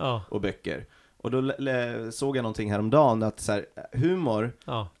forskningar och böcker. Och då såg jag någonting häromdagen att så här, humor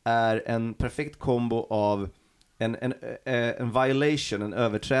är en perfekt kombo av en violation, en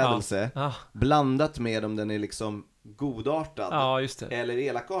överträdelse blandat med om den är liksom godartad eller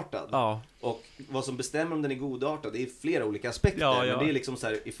elakartad. Och vad som bestämmer om den är godartad, det är flera olika aspekter. Men det är liksom så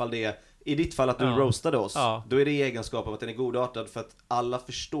här, ifall det är i ditt fall att du roastade oss, då är det i egenskap av att den är godartad för att alla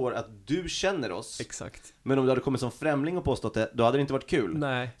förstår att du känner oss. Exakt. Men om du hade kommit som främling och påstått det, då hade det inte varit kul.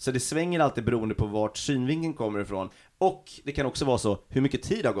 Nej. Så det svänger alltid beroende på vart synvinkeln kommer ifrån. Och det kan också vara så hur mycket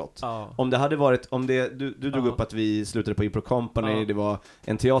tid har gått. Om det hade varit, du drog upp att vi slutade på Impro Company, det var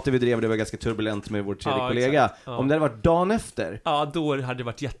en teater vi drev, det var ganska turbulent med vår tredje kollega. Om det hade varit dagen efter, då hade det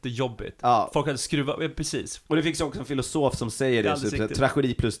varit jättejobbigt. Folk hade skruvat, precis. Och det finns också en filosof som säger det, så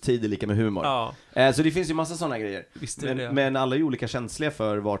tragedi plus tid är lika med humor. Så det finns ju massa sådana grejer. Men alla är ju olika känsliga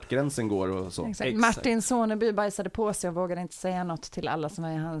för vart gränsen går och så. Exakt. Martin Soneby bajsade på sig och vågade inte säga något till alla som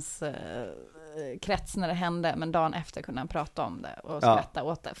var i hans krets när det hände, men dagen efter kunde han prata om det och skratta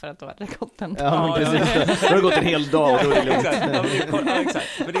åt det för att då hade det gått en dag. Då har det gått en hel dag och då är det lugnt. Exakt.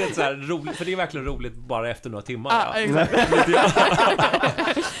 För det är så här roligt, för det är verkligen roligt bara efter några timmar. Exakt.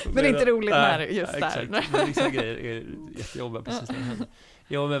 Men inte roligt när just där. Exakt. Men vissa grejer är jättejobbiga precis när det händer.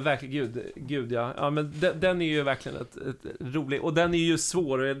 Ja, men verkligen, gud ja. Ja, men den är ju verkligen ett rolig, och den är ju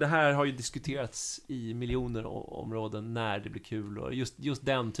svår, och det här har ju diskuterats i miljoner områden när det blir kul, och just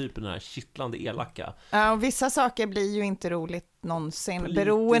den typen, den här kittlande elaka. Ja, och vissa saker blir ju inte roligt någonsin,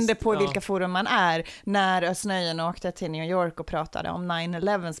 beroende på vilka forum man är. När Ösnöjen åkte till New York och pratade om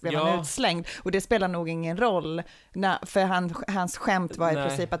 9/11 så blev han utslängd, och det spelar nog ingen roll för hans skämt var i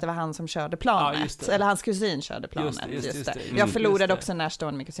princip att det var han som körde planet, eller hans kusin körde planet. Just det. Jag förlorade också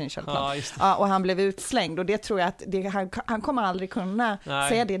närstående min kusin körde planet. Och han blev utslängd, och det tror jag att han kommer aldrig kunna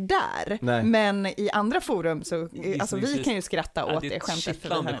säga det där. Nej. Men i andra forum så alltså, vi kan ju skratta åt det skämtet.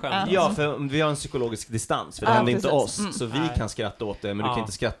 Ja, för vi har en psykologisk distans, för det händer inte oss, så vi kan skratta åt det, men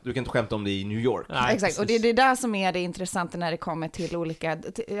du kan inte skämta om det i New York. Nej, exakt, och det är det där som är det intressanta när det kommer till olika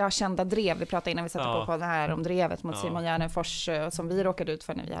kända drev. Vi pratade innan vi satte på det här om drevet mot Simon Gärdenfors som vi råkade ut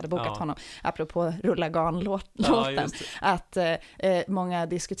för när vi hade bokat honom, apropå Rullagan-låten, att många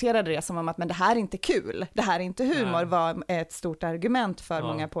diskuterade det som om att men det här är inte kul, det här är inte humor, var ett stort argument för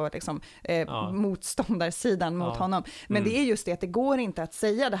många på liksom, motståndarsidan mot honom. Men det är just det att det går inte att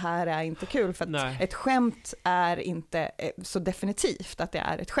säga det här är inte kul, för att ett skämt är inte så definitivt att det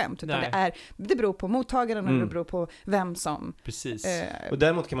är ett skämt, utan det beror på mottagaren och det beror på vem som... Precis. Och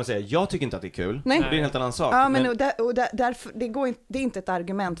däremot kan man säga, jag tycker inte att det är kul. Nej. Det är en helt annan sak. Ja, men därför, det är inte ett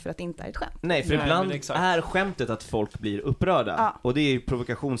argument för att det inte är ett skämt. Nej, för ibland är skämtet att folk blir upprörda. Och det är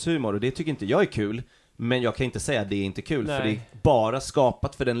provokationshumor, och det tycker inte jag är kul. Men jag kan inte säga att det är inte kul, för det är bara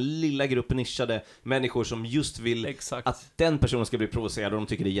skapat för den lilla gruppen nischade människor som just vill att den personen ska bli provocerad och de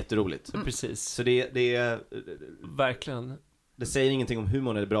tycker det är jätteroligt. Precis. Så det är verkligen. Det säger ingenting om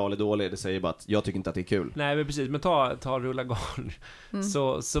humorn är bra eller dålig, det säger bara att jag tycker inte att det är kul. Nej, men precis, men ta Rullagan.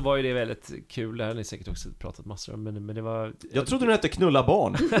 Så var ju det väldigt kul. Det här har ni säkert också pratat massor om, men det var... Jag trodde du hette Knulla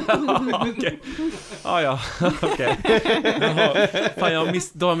barn. Okej. Ja, okej. Fan,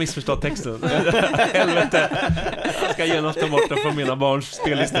 då har jag missförstått texten. Helvete. Jag ska genast ta bort den från mina barns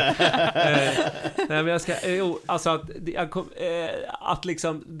spellistor. Nej, men jag ska... alltså att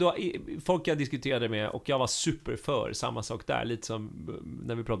liksom... Då, folk jag diskuterade med, och jag var super för samma sak där. Lite som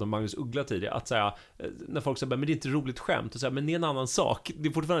när vi pratade om Magnus Uggla tidigare, att säga, när folk säger men det är inte roligt skämt, och säga, men det är en annan sak, det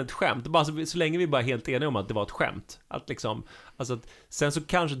är fortfarande ett skämt, bara så länge vi bara är helt eniga om att det var ett skämt, att liksom, alltså att, sen så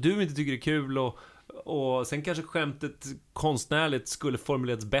kanske du inte tycker det är kul, och sen kanske skämtet konstnärligt skulle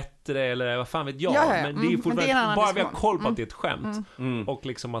formulerats bättre, eller vad fan vet jag, men det är fortfarande bara vi har koll på att det är ett skämt, och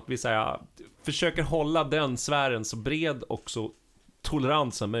liksom att vi säger, försöker hålla den sfären så bred och så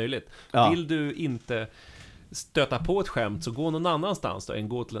tolerant som möjligt. Vill du inte stöta på ett skämt, så gå någon annanstans då, än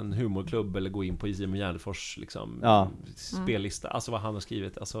gå till en humorklubb eller gå in på Simon Gärdenfors liksom, spellista, alltså vad han har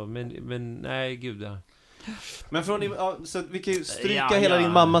skrivit, alltså, men nej, gud Men så vi kan ju stryka hela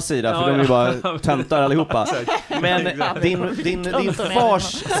din mammas sida, för de är ju bara töntar allihopa. Men din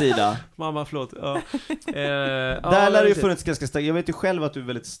fars sida, mamma, förlåt. Där lär det ju funnits ganska starkt. Jag vet ju själv att du är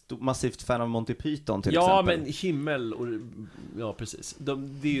väldigt massivt fan av Monty Python till exempel. Ja, men himmel och, ja, precis.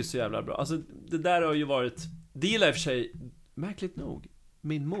 Det är ju så jävla bra. Alltså, det där har ju varit, det gillar i och för sig, märkligt nog,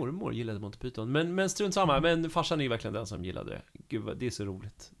 min mormor gillade Monty Python, men strunt samma, men farsan är ju verkligen den som gillade det. gud, det är så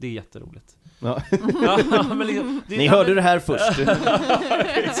roligt. Det är jätteroligt. Ja. Men liksom, ni hörde det här först. Det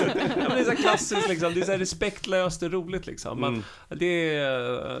är så klassiskt liksom. Det är så respektlöst och roligt liksom. Det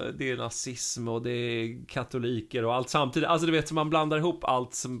är nazism och det är katoliker och allt samtidigt. Alltså du vet, man blandar ihop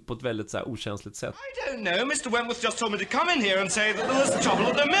allt på ett väldigt så här okänsligt sätt. I don't know. Mr. Wentworth just told me to come in here and say that there was trouble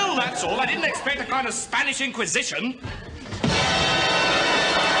at the mill, that's all. I didn't expect a kind of Spanish Inquisition.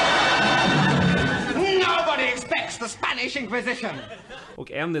 Nobody expects the Spanish Inquisition.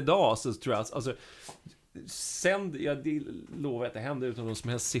 Och än idag så tror jag alltså det lovar att det händer utan någon som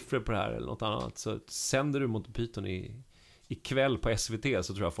helst siffror på det här eller något annat, så sänder du Monty Python ikväll på SVT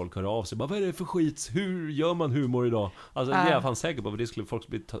så tror jag folk hör av sig bara, vad är det för skit, hur gör man humor idag? Alltså det är jag fan säker på, för det skulle folk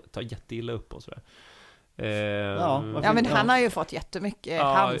ta jätteilla upp och sådär. Men han har ju fått jättemycket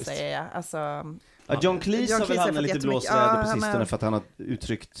säger jag. Alltså, John Cleese har väl hamnat lite blåsväder på sistone för att han har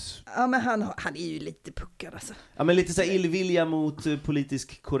uttryckt... Ja, men han är ju lite puckad alltså. Ja, men lite så här illvilja mot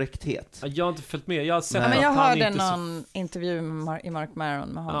politisk korrekthet. Jag har inte följt med, jag har sett men jag hörde någon intervju i Mark Maron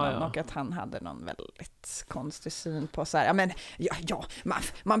med honom och att han hade någon väldigt konstig syn på så här,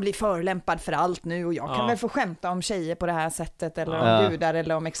 man blir förolämpad för allt nu och jag kan väl få skämta om tjejer på det här sättet eller om judar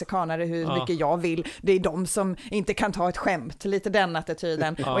eller om mexikanare hur mycket jag vill. Det är de som inte kan ta ett skämt, lite den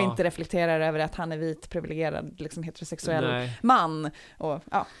attityden och inte reflekterar över att han är vit, privilegierad, liksom heterosexuell man. Och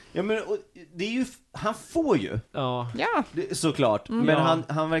det är ju, han får ju. Såklart. Men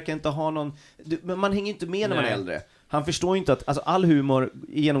han verkar inte ha någon, man hänger inte med när man är äldre. Han förstår ju inte att alltså, all humor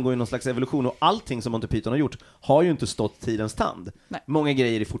genomgår ju någon slags evolution och allting som Monty Python har gjort har ju inte stått tidens tand. Nej. Många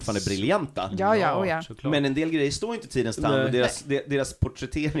grejer är fortfarande briljanta. Ja. Men en del grejer står inte tidens tand och deras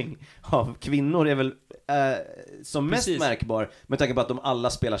porträttering av kvinnor är väl som mest märkbar med tanke på att de alla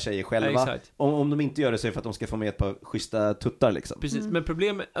spelar tjejer själva. Om de inte gör det så är det för att de ska få med ett par schyssta tuttar liksom. Precis, men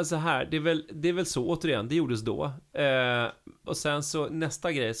problemet alltså här, det är väl så återigen, det gjordes då. Och sen så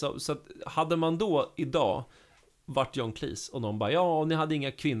nästa grej så att hade man då idag vart John Cleese och någon bara, och ni hade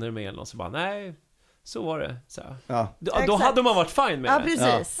inga kvinnor med eller någon, så bara, nej, så var det så här. Då hade man varit fine med det.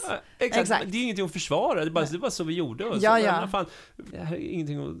 Precis. Exakt. Det är ingenting att försvara, det var så vi gjorde och fan, det här är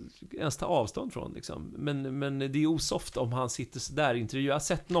ingenting att ens ta avstånd från liksom. Men det är osoft om han sitter så där i intervju. Jag har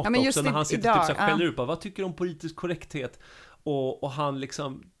sett något också när han sitter typ så här skäller upp, vad tycker du om politisk korrekthet? Och han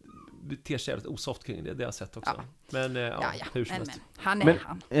liksom beter sig jävligt osoft kring det har jag sett också. Men hur som helst. Han är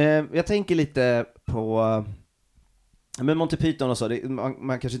han. Jag tänker lite på men Monty Python och så,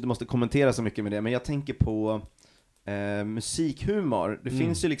 man kanske inte måste kommentera så mycket med det, men jag tänker på musikhumor. Det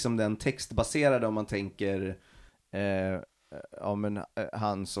finns ju liksom den textbaserade, om man tänker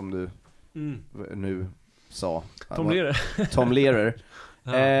han som du nu sa. Tom Lehrer.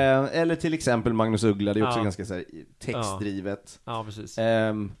 Eller till exempel Magnus Uggla, det är också ganska så här textdrivet. Ja, precis.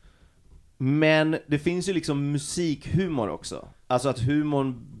 Men det finns ju liksom musikhumor också. Alltså att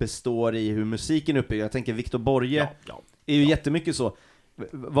humorn består i hur musiken är uppbyggd. Jag tänker Victor Borge är ju jättemycket så.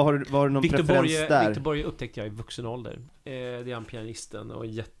 Var du någon preferens där? Victor Borge upptäckte jag i vuxen ålder. Det är han pianisten och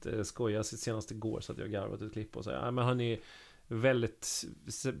jätteskojig. Senast igår så att jag garvat ett klipp och så här. Men han är väldigt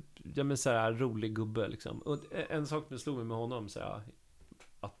så här rolig gubbe liksom. Och en sak som slog mig med honom så här,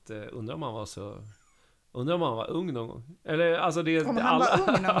 att undrar om han var ung någon gång. Eller alltså det om han var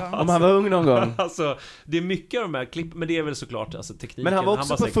ung någon gång. Om han var ung någon gång. Alltså det är mycket av de här klipp, men det är väl såklart alltså tekniken. Men han var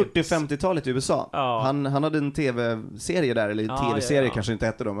också på 40-50-talet i USA. Han hade en tv-serie där, eller tv-serie kanske inte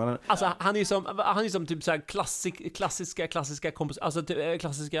hette då, men alltså han är som typ så här klassiska alltså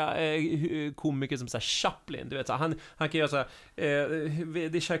klassiska komiker som så här Chaplin, du vet så han kan göra så här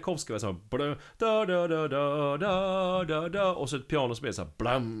det är Tchaikovsky så här och så ett piano som är så här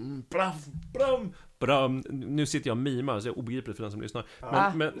blam blam blam. Nu sitter jag och mimar så det är obegripligt för den som lyssnar.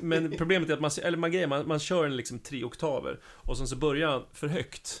 Men problemet är att man kör en liksom 3 oktaver och sen så börjar han för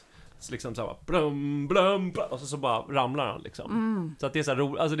högt. Så liksom så här blum blum och så bara ramlar han liksom. Så att det är så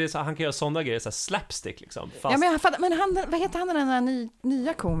här alltså det är så här, han kan göra sådana grejer så här slapstick liksom. Fast... Ja men han, vad heter han den där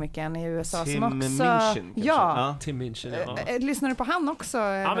nya komikern i USA Tim som också Minchin, Tim Minchin. Lyssnar du på han också?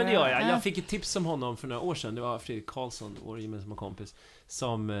 Ja men det gör jag. Jag fick ett tips om honom för några år sedan. Det var Fredrik Karlsson, vår gemensamma kompis,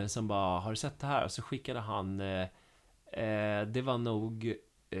 som bara, har du sett det här? Och så skickade han det var nog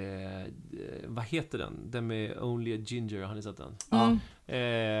vad heter den med Only a Ginger, har ni sett den?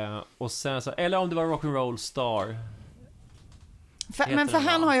 Och sen så, eller om det var Rock'n'Roll Star. För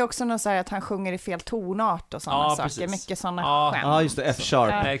han har ju också något så här att han sjunger i fel tonart och sådana saker. Precis. Mycket sådana skämt. Ja, just det,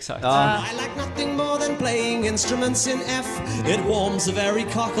 F-sharp. Exakt. I like nothing more than playing instruments in F. It warms the very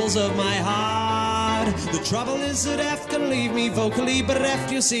cockles of my heart. The trouble is that F can leave me vocally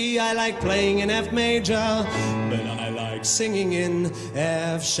bereft. You see, I like playing in F major, but I like singing in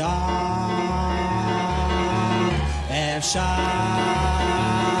F sharp.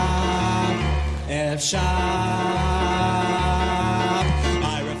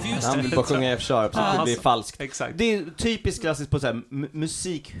 Han vill bara sjunga F-sharp så att det blir falskt. Exakt. Det är typiskt klassiskt på så här,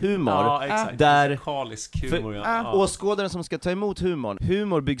 musikhumor. Ja, exakt. Där Musikalisk humor, ja. åskådaren som ska ta emot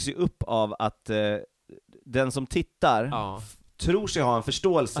humor byggs ju upp av att den som tittar tror sig ha en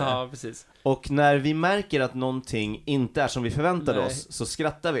förståelse. Ja, precis. Och när vi märker att någonting inte är som vi förväntade oss, så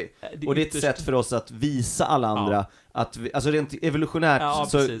skrattar vi. Och det är ett sätt för oss att visa alla andra att vi, alltså rent evolutionärt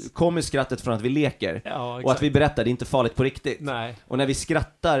så kommer skrattet från att vi leker. Och att vi berättar, det är inte farligt på riktigt. Nej. Och när vi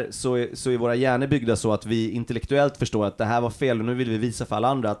skrattar så är våra hjärnor byggda så att vi intellektuellt förstår att det här var fel och nu vill vi visa för alla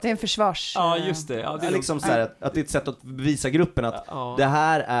andra att det är en försvars... Ja, just det. Ja, det är liksom så här, att det är ett sätt att visa gruppen att det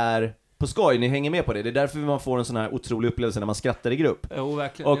här är på skoj, ni hänger med på det. Det är därför man får en sån här otrolig upplevelse när man skrattar i grupp. Jo,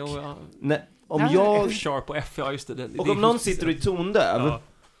 verkligen. Och om jag... F-sharp och F, ja just det. Och om någon sitter i tondöv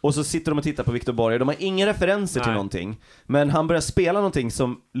och så sitter de och tittar på Victor Borge, de har inga referenser till någonting, men han börjar spela någonting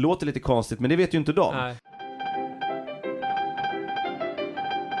som låter lite konstigt, men det vet ju inte de. Nej.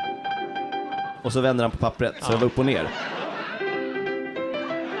 Och så vänder han på pappret, så det var upp och ner.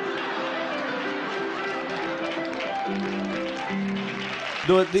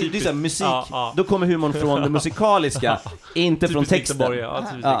 Då, det är så här, musik, då kommer humorn från det musikaliska, inte från texten.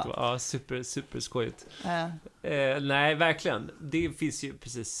 Super skojigt. Nej, verkligen. Det finns ju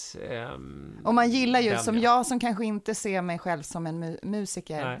precis... och man gillar ju, som jag som kanske inte ser mig själv som en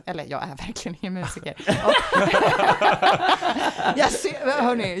musiker, eller jag är verkligen ingen musiker.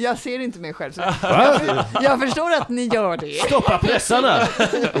 Jag ser inte mig själv så. Jag förstår att ni gör det. Stoppa pressarna!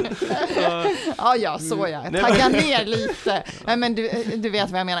 Tagga ner lite. Nej, men du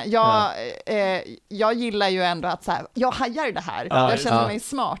vet vad jag menar. Jag gillar ju ändå att så här, jag hajar det här. Jag känner mig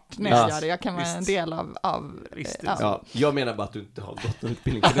smart när jag gör det. Jag kan vara en del av jag menar bara att du inte har gått någon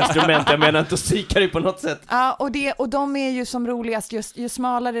utbildning på instrument. Jag menar inte att psyka dig på något sätt. Ja, och de är ju som roligast ju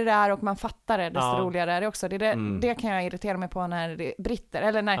smalare det är och man fattar det, desto roligare är det också. Det kan jag irritera mig på när det är britter,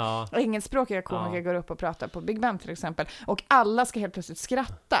 eller när engelskspråkiga komiker går upp och pratar på Big Ben till exempel, och alla ska helt plötsligt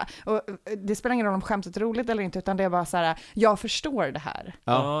skratta. Och det spelar ingen roll om skämtet är roligt eller inte, utan det är bara så här: jag förstår det här.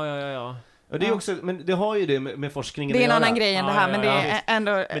 Ja. Och det är också, men det har ju det med forskningen. Det är en annan grej än det här, men det är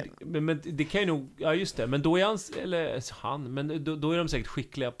ändå... Men det kan ju nog, just det, men då är då är de säkert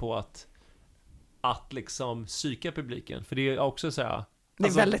skickliga på att liksom psyka publiken, för det är också så här... Det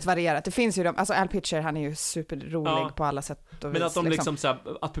är väldigt varierat. Det finns ju alltså Al Pitcher, han är ju superrolig på alla sätt och vis. Men att de liksom så här,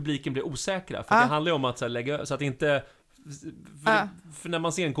 att publiken blir osäkra, för det handlar ju om att så här, lägga, så att inte... För när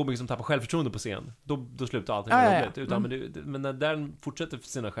man ser en komiker som tappar självförtroende på scen, då slutar allting roligt. Utan men när den fortsätter för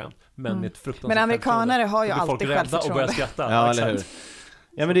sina skämt, men ett fruktansvärt. Men amerikanare har ju alltid självförtroende och börjar skratta. Ja, eller hur?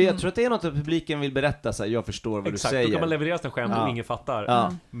 Ja, men jag tror att det är något att publiken vill berätta så här, jag förstår vad du säger. Då kan man leverera sina skämt och ingen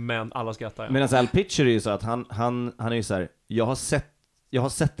fattar. Men alla skrattar. Medan Al Pitcher är ju så att han är ju så här, jag har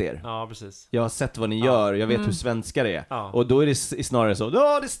sett er. Ja, precis. Jag har sett vad ni gör, jag vet hur svenskar är. Och då är det snarare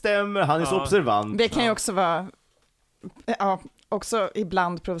så, det stämmer, han är så observant. Det kan ju också vara också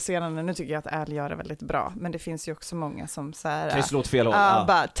ibland provocerande. Nu tycker jag att Al gör det väldigt bra, men det finns ju också många som så här, kan ju slå åt fel håll.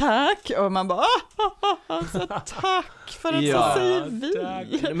 Bara tack, och man bara så tack för att så säger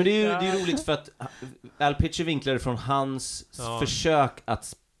vi. Men det är ju roligt för att Al Pitcher vinklar det från hans försök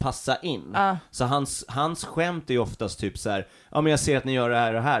att passa in. Så hans skämt är ju oftast typ så här: men jag ser att ni gör det här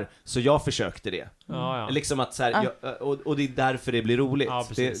och det här, så jag försökte det. Liksom att så här, och det är därför det blir roligt.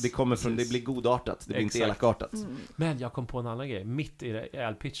 Det kommer från, det blir godartat, det blir inte elakartat. Men jag kom på en annan grej. Mitt i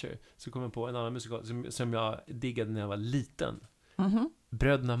Al Pitcher så kom jag på en annan musikal som jag diggade när jag var liten.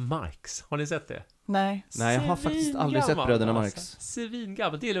 Bröderna Marx. Har ni sett det? Nej, jag har faktiskt aldrig sett Bröderna Marx.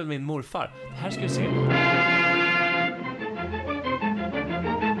 Svingammal, det är min morfar. Här ska vi se.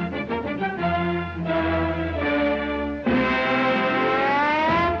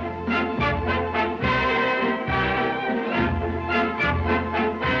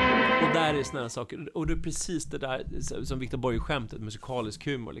 Såna här saker, och det är precis det där som Victor Borge skämtet, musikalisk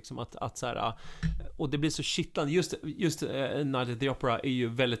humor liksom, att så här, och det blir så kittlande, just Night at the Opera är ju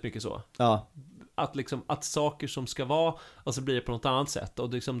väldigt mycket så. Att liksom, att saker som ska vara, och så blir det på något annat sätt,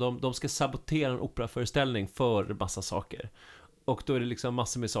 och liksom de ska sabotera en operaföreställning för massa saker. Och då är det liksom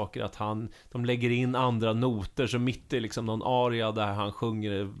massor med saker att de lägger in andra noter, så mitt i liksom någon aria där han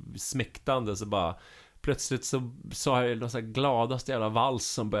sjunger smäktande, så bara plötsligt så är det någon så här gladaste jävla vals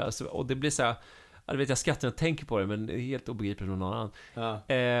som börjar, och det blir så här, jag vet, jag skrattar och tänker på det, men det är helt obegripligt för någon annan.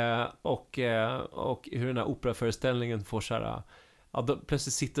 Och hur den här operaföreställningen får så här, då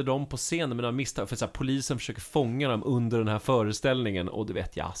plötsligt sitter de på scenen med några misstag för så här, polisen försöker fånga dem under den här föreställningen och du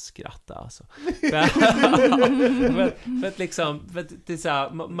vet, jag skrattar alltså. för att liksom, för att det är så här,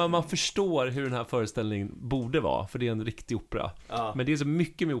 man förstår hur den här föreställningen borde vara, för det är en riktig opera. Men det är så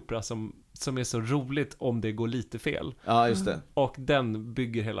mycket med opera som är så roligt om det går lite fel. Ja, just det. Och den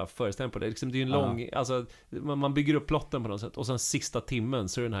bygger hela föreställningen på det. Liksom, det är ju en lång, alltså man bygger upp plotten på något sätt och sen sista timmen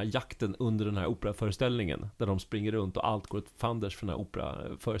så är den här jakten under den här operaföreställningen där de springer runt och allt går åt fanders för den här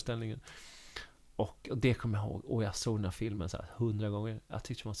operaföreställningen. Och det kommer jag ihåg. Och jag såg den här filmen så här 100 gånger. Jag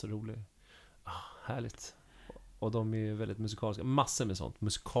tyckte den var så rolig. Härligt. Och de är ju väldigt musikaliska. Massor med sånt.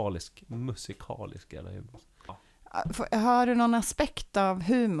 Musikalisk eller humor. Har du någon aspekt av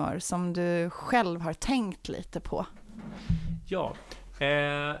humor som du själv har tänkt lite på? Ja.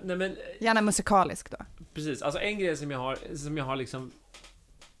 Nej men, gärna musikalisk då. Precis. Alltså en grej som jag har liksom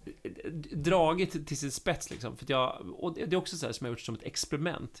dragit till sin spets liksom, för att och det är också så här som jag har gjort som ett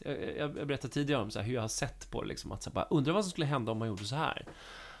experiment. Jag berättade tidigare om så här, hur jag har sett på det liksom, att så här, bara undra vad som skulle hända om man gjorde så här.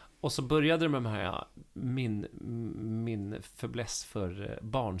 Och så började det med de här min fäbless för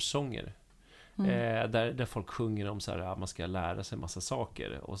barnsånger. Där folk sjunger om så här, att man ska lära sig massa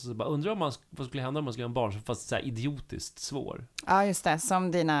saker. Och så bara undrar vad skulle hända om man skulle göra en barnsång fast så här idiotiskt svår. Ja, just det.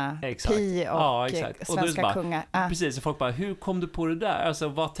 Som dina Pi och svenska bara, kungar. Precis, och folk bara, hur kom du på det där? Alltså,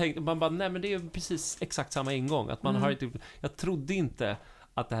 vad tänkte man? Bara, nej, men det är precis exakt samma ingång. Att man har inte, jag trodde inte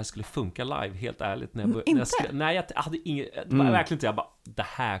att det här skulle funka live, helt ärligt. När jag skrev, nej, jag hade inget, verkligen inte. Jag bara, det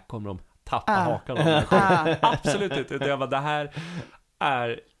här kommer de tappa hakan om. Absolut inte. Jag bara, det här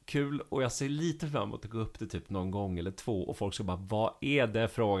är kul, och jag ser lite fram emot att gå upp det typ någon gång eller två och folk ska bara, vad är det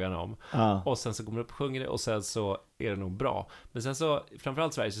frågan om? Och sen så kommer det upp och sjunger det och sen så är det nog bra. Men sen så,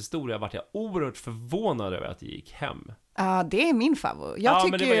 framförallt Sveriges historia, vart jag oerhört förvånad över att det gick hem. Ja, det är min favorit. Jag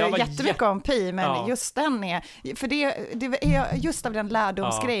tycker ju jättemycket om Pi, men just den är, för det är just av den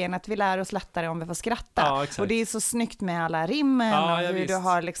lärdomsgrejen att vi lär oss lättare om vi får skratta. Och det är så snyggt med alla rimmen och hur du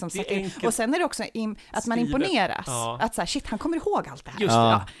har liksom satt in. Och sen är det också att man imponeras. Att så här, shit, han kommer ihåg allt det här. Just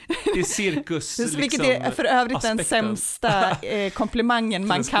det. Det är cirkus liksom, vilket är för övrigt aspekten. Den sämsta komplimangen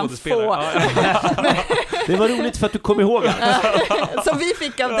man kan få. Det var roligt för att du kom ihåg allt. Som vi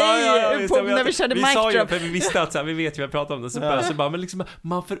fick av dig när vi körde mic drop. För vi visste att så här, vi vet ju vad jag pratar om det, så bara, men liksom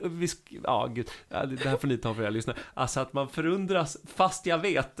gud, det här får ni ta för er lyssna. Alltså att man förundras, fast jag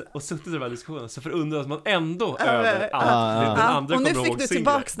vet och suttit i den här diskussionen, så förundras man ändå över allt den andra. Och nu fick du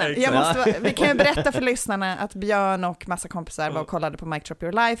tillbaks nu. Vi kan ju berätta för lyssnarna att Björn och massa kompisar var och kollade på Mic Drop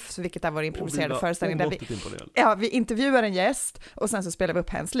Your Life, vilket är vår improviserade föreställning där vi intervjuar en gäst och sen så spelar vi upp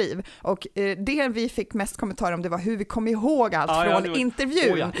hans liv. Och det vi fick mest kommentarer om, det var hur vi kom ihåg allt från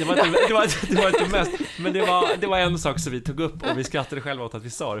intervjun. Det var inte mest, men det var en sak som vi tog upp och vi skrattade själva åt att vi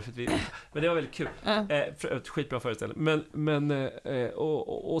sa det, men det var väldigt kul. Skitbra föreställning.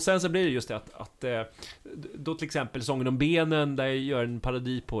 Och sen så blir det just det att då till exempel sången om benen, där jag gör en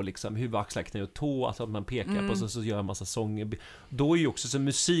parodi på liksom huvudaxlar, knä och tå, alltså att man pekar på så gör en massa sånger. Då är ju också så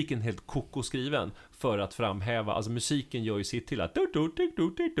musiken helt koko skriven för att framhäva, alltså musiken gör ju sitt till att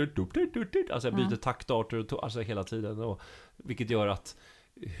alltså jag byter taktarter och alltså hela tiden, och vilket gör att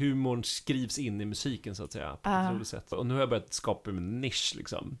humorn skrivs in i musiken så att säga på ett roligt sätt. Och nu har jag börjat skapa en nisch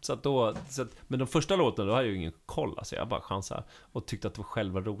liksom. Men de första låten då har jag ju ingen koll, alltså jag bara chansade och tyckte att det var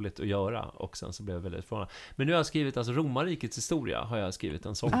själva roligt att göra, och sen så blev jag väldigt förvånad. Men nu har jag skrivit, alltså Romarrikets historia har jag skrivit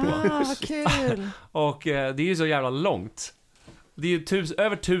en sång på. Vad kul! Och det är ju så jävla långt. Det är ju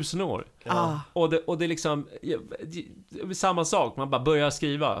över 1000 år. Och det är liksom samma sak, man bara börjar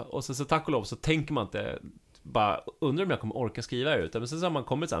skriva och så tack och lov så tänker man inte, bara undrar om jag kommer orka skriva ut. Men sen så har man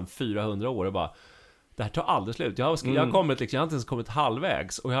kommit så 400 år och bara, det här tar aldrig slut. Jag har kommit liksom, jag har inte ens kommit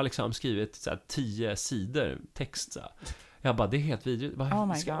halvvägs och jag har liksom skrivit så här 10 sidor text så här. Jag bara, det är helt vidrigt.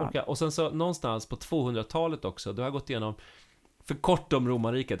 Och sen så någonstans på 200-talet också, då har jag gått igenom för kort om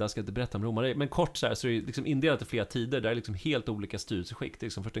romarriket, jag ska inte berätta om romarriket, men kort så är det liksom indelat i flera tider, där är liksom helt olika styrelseskick. Det är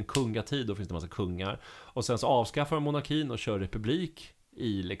liksom först en kungatid, då finns det en massa kungar, och sen så avskaffar man monarkin och kör republik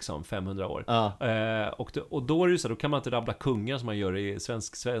i liksom 500 år. Och då är det ju så, då kan man inte rabbla kungar som man gör i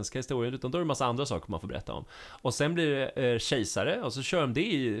svenska historien, utan då är det en massa andra saker man får berätta om. Och sen blir det kejsare, och så kör de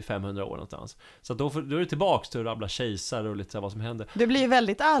det i 500 år någonstans. Så då är det tillbaks till att rabbla kejsare och lite så vad som händer. Du blir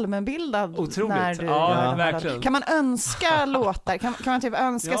väldigt allmänbildad. Otroligt. När du verkligen. Kan man önska låtar? Kan man typ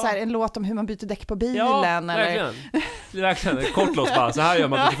önska så här, en låt om hur man byter däck på bilen? Ja, eller? verkligen. En kort låt bara, så här gör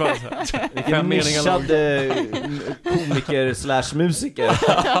man utifrån. Vilken nischad komiker/musiker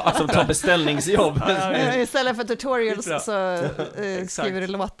musiker som tar beställningsjobb. Istället för tutorials så skriver du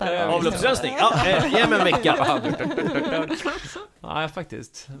låtar. Avloppsrensning, ge mig en vecka. Ja,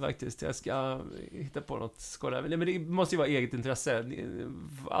 faktiskt. Jag ska hitta på något skoj där. Men det måste ju vara eget intresse.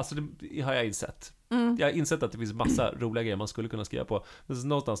 Alltså, det har jag insett. Jag har insett att det finns massa roliga grejer man skulle kunna skriva på. Men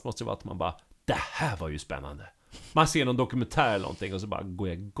någonstans måste det vara att man bara, det här var ju spännande. Man ser någon dokumentär eller någonting och så bara går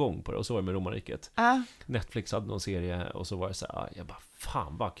jag igång på det. Och så var det med Romarriket. Netflix hade någon serie och så var det så här, jag bara,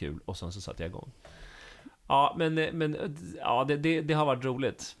 fan vad kul. Och sen så satte jag igång. Ja, men ja, det har varit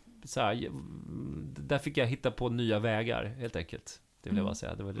roligt. Så här, där fick jag hitta på nya vägar, helt enkelt. Det vill jag bara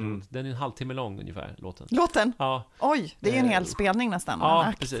säga. Det var roligt. Den är en halvtimme lång ungefär, låten. Ja. Oj, det är ju en hel spelning nästan.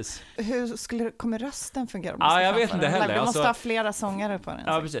 Ja, precis. Hur kommer rösten fungera? Jag vet inte heller. Du måste ha flera sångare på den.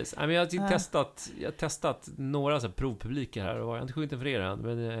 Ja, precis. Jag har testat några så här provpubliker här och jag har inte sjungit för er än,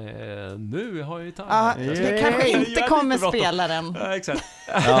 men nu har jag ju tagit. Det kanske inte kommer spela den. Ja, exakt.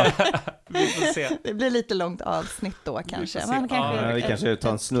 Vi får se. Det blir lite långt avsnitt då kanske. Vi kanske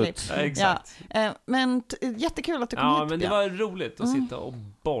tar en snutt. Exakt. Men jättekul att du kom hit. Ja, men det var roligt att sitta och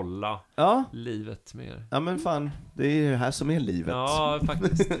bolla livet med er. Ja, men fan, det är ju här som är livet. Ja,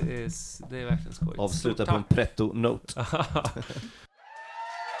 faktiskt. Det är verkligen skoj. Avsluta på en pretto-note.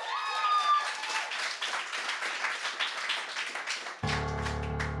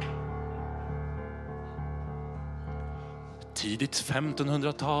 Tidigt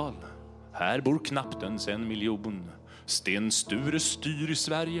 1500-tal. Här bor knappt ens 1 miljon. Sten Sture styr i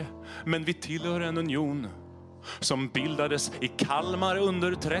Sverige, men vi tillhör en union som bildades i Kalmar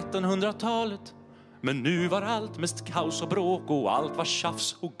under 1300-talet. Men nu var allt mest kaos och bråk och allt var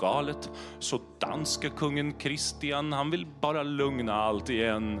tjafs och galet. Så danska kungen Kristian, han vill bara lugna allt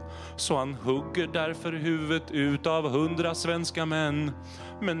igen. Så han hugger därför huvudet ut av 100 svenska män.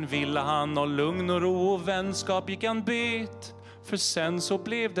 Men ville han ha lugn och ro och vänskap gick han bet. För sen så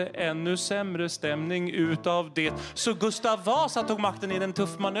blev det ännu sämre stämning utav det. Så Gustav Vasa tog makten i en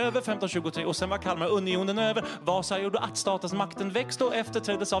tuff manöver 1523 och sen var Kalmarunionen över. Vasa gjorde att statens makten växte och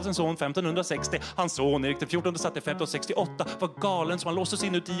efterträddes av sin son 1560. Hans son Erik XIV satt 1568, var galen som han låstes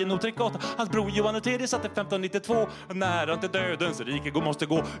inuti en otrikata. Hans bror Johan III satt 1592, nära till dödens rike måste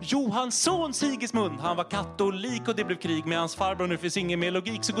gå. Johans son Sigismund, han var katolik och det blev krig med hans farbror. Nu finns ingen mer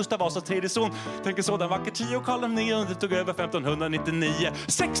logik, så Gustav Vasas tredje son tänker sådan vacker tid och Karl IX tog över 1599.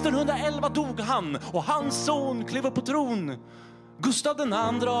 1611 dog han och hans son klev upp på tron. Gustav II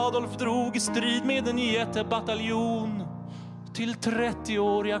Adolf drog i strid med en jättebataljon. Till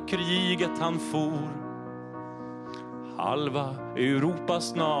 30-åriga kriget han for. Halva Europa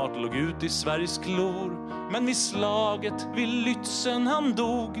snart låg ut i Sveriges klor. Men vid slaget vid Lützen han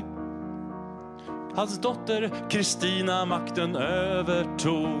dog. Hans dotter Kristina makten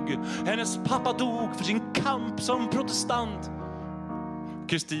övertog. Hennes pappa dog för sin kamp som protestant.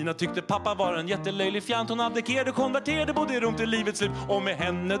 Kristina tyckte pappa var en jättelöjlig fjant. Hon abdikerade, konverterade, bodde i Rom till livets slut. Och med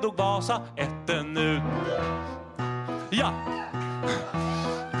henne dog Vasa ätten ut. Ja.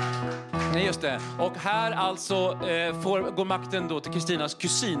 Nej, just det. Och här alltså går makten då till Kristinas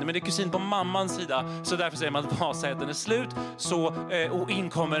kusin. Men det är kusin på mammans sida. Så därför säger man att Vasaätten är slut. Så, och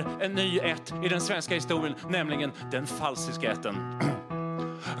inkommer en ny ätt i den svenska historien. Nämligen den falsiska ätten.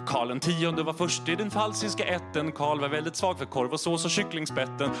 Karl X var först i den falsiska ätten. Karl var väldigt svag för korv och sås och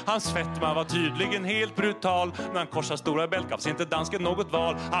kycklingspetten. Hans fetma var tydligen helt brutal. När han korsade Stora Bält gavs inte dansken något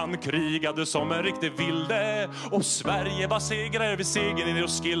val. Han krigade som en riktig vilde. Och Sverige var segrare vid segern i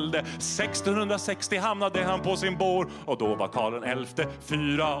Roskilde. 1660 hamnade han på sin bår. Och då var Karl XI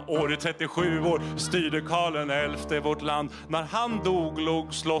 4 år, i 37 år styrde Karl XI vårt land. När han dog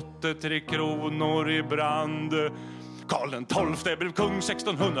låg slottet 3 kronor i brand. Karl XII blev kung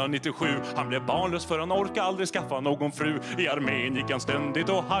 1697. Han blev barnlös för han orkade aldrig skaffa någon fru. I armén gick han ständigt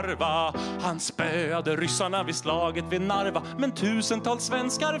och harva. Han spöade ryssarna vid slaget vid Narva. Men tusentals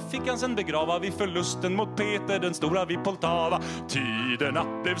svenskar fick han sen begrava vid förlusten mot Peter den stora vid Poltava. Tiderna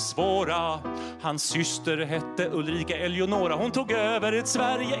blev svåra. Hans syster hette Ulrika Eleonora. Hon tog över ett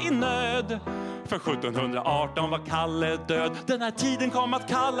Sverige i nöd. För 1718 var Kalle död. Den här tiden kom att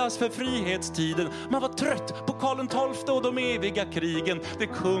kallas för frihetstiden. Man var trött på Karl XII och de eviga krigen. Det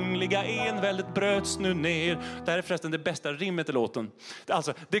kungliga enväldet bröts nu ner. Det här är förresten det bästa rimmet i låten.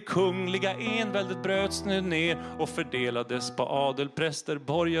 Alltså, det kungliga enväldet bröts nu ner och fördelades på adel, präster,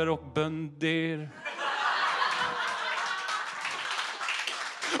 borgare och bönder.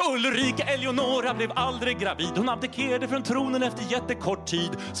 Ulrika Eleonora blev aldrig gravid. Hon abdikerade från tronen efter jättekort tid.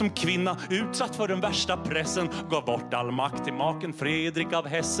 Som kvinna utsatt för den värsta pressen. Gav bort all makt till maken Fredrik av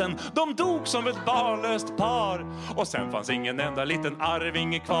Hessen. De dog som ett barnlöst par. Och sen fanns ingen enda liten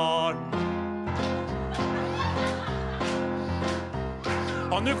arvinge kvar.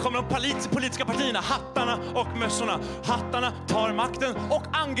 Ja, nu kommer de politiska partierna, hattarna och mössorna. Hattarna tar makten och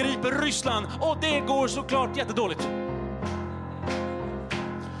angriper Ryssland. Och det går såklart jättedåligt.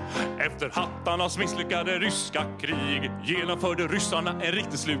 Efter hattarnas misslyckade ryska krig genomförde ryssarna en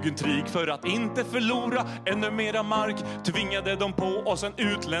riktigt slugen krig. För att inte förlora ännu mera mark tvingade de på oss en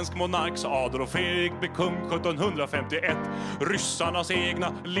utländsk monark. Så Adolf Erik blev kung 1751, ryssarnas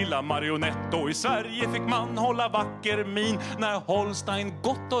egna lilla marionett. Och i Sverige fick man hålla vacker min när Holstein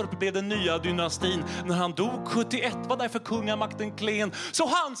Gottorp blev den nya dynastin. När han dog 71 var därför kungamakten klen. Så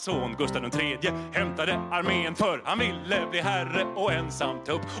hans son Gustav III hämtade armén, för han ville bli herre och ensam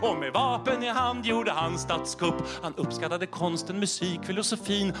tupp. Och med vapen i hand gjorde han statskupp. Han uppskattade konsten, musik,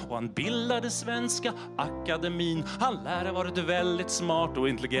 filosofin och han bildade Svenska akademin. Han lärde varit väldigt smart och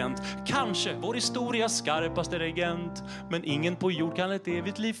intelligent, kanske vår historias skarpaste regent. Men ingen på jord kan ett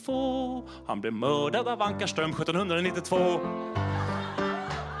evigt liv få. Han blev mördad av Ankarström 1792.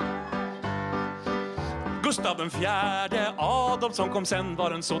 Gustav den fjärde Adolf som kom sen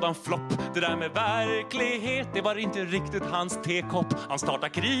var en sådan flopp. Det där med verklighet, det var inte riktigt hans tekopp. Han startade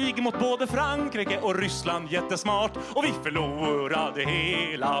krig mot både Frankrike och Ryssland, jättesmart. Och vi förlorade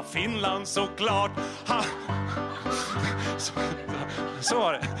hela Finland såklart. Så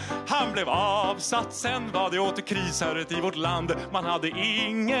var det. Han blev avsatt, sen var det åter krishäret i vårt land. Man hade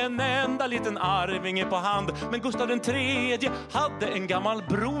ingen enda liten arvinge på hand. Men Gustav den tredje hade en gammal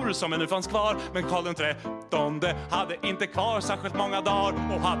bror som ännu fanns kvar. Men Karl den trettonde hade inte kvar särskilt många dagar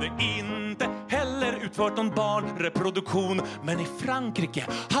och hade inte heller utfört någon barnreproduktion. Men i Frankrike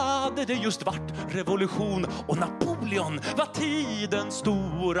hade det just varit revolution och Napoleon var tidens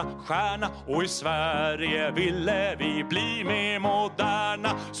stora stjärna. Och i Sverige ville vi bli mer moderna.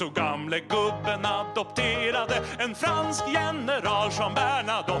 Så gamle gubben adopterade en fransk general som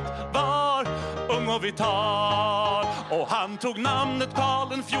Bernadotte var ung och vital. Och han tog namnet Karl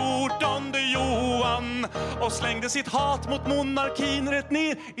den 14 Johan och slängde sitt hat mot monarkin rätt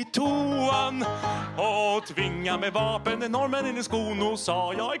ner i toan. Och tvinga med vapen enormen in i skon och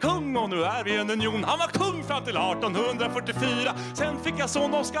sa jag är kung och nu är vi en union. Han var kung fram till 1844. Sen fick jag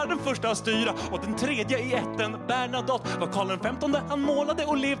son Oscar den första styra. Och den tredje i ätten, Bernadotte, var Karl den 15. Han målade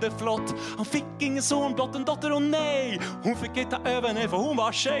och levde flott. Han fick ingen son, blott en dotter och nej, hon fick inte ta över nej för hon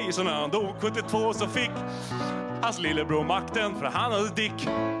var tjej. Så när han dog 72 så fick hans lillebror makten för han hade dick.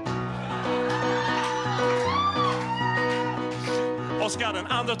 Oscar den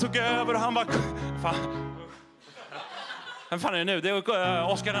andra tog över och han var... Vem fan är det nu? Det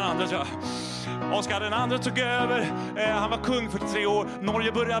är Oscar den andra, tror jag. Oscar den andra tog över. Han var kung för 3 år.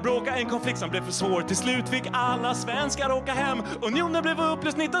 Norge började bråka, en konflikt som blev för svår. Till slut fick alla svenskar åka hem. Unionen blev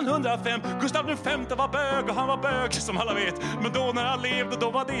upplöst 1905. Gustav den femte var bög och han var bög som alla vet. Men då när han levde,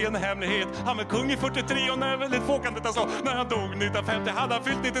 då var det en hemlighet. Han var kung i 43 och när väldigt fåkandet alltså. När han dog 1950 hade han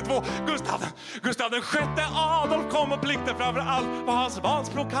fyllt 92. Gustav den sjätte Adolf kom och blickade framför allt. Var hans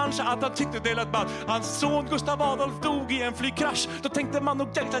valspråk kanske att han tyckte delat band. Hans son Gustav Adolf dog i en flygkrasch. Då tänkte man nog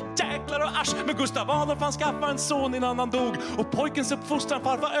jäklar och asch. Men Gustav Adolf han skaffade en son innan han dog. Och pojkens uppfostran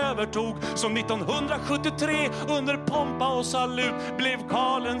farfar övertog. Som 1973 under pompa och salut blev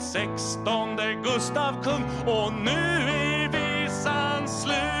Karl den 16:e Gustav kung. Och nu är visan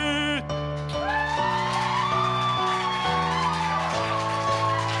slut.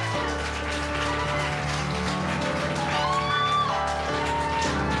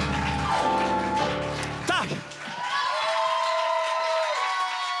 Tack!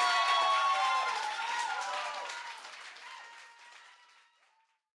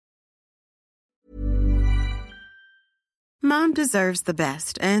 Mom deserves the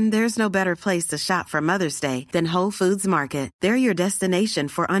best, and there's no better place to shop for Mother's Day than Whole Foods Market. They're your destination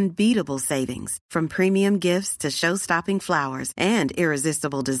for unbeatable savings, from premium gifts to show-stopping flowers and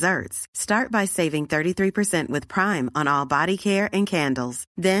irresistible desserts. Start by saving 33% with Prime on all body care and candles.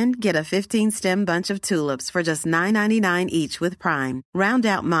 Then get a 15-stem bunch of tulips for just $9.99 each with Prime. Round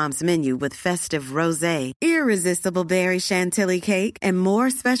out Mom's menu with festive rosé, irresistible berry chantilly cake, and more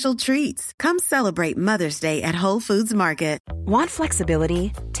special treats. Come celebrate Mother's Day at Whole Foods Market. Want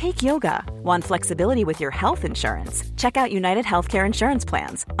flexibility? Take yoga. Want flexibility with your health insurance? Check out United Healthcare Insurance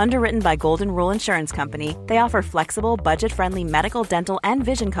Plans. Underwritten by Golden Rule Insurance Company, they offer flexible, budget-friendly medical, dental, and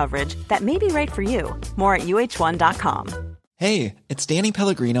vision coverage that may be right for you. More at uh1.com. Hey, it's Danny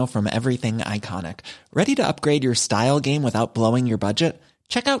Pellegrino from Everything Iconic. Ready to upgrade your style game without blowing your budget?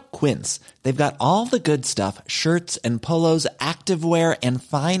 Check out Quince. They've got all the good stuff, shirts and polos, activewear, and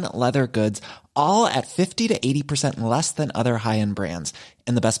fine leather goods, all at 50 to 80% less than other high-end brands.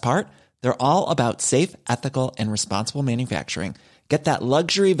 And the best part? They're all about safe, ethical, and responsible manufacturing. Get that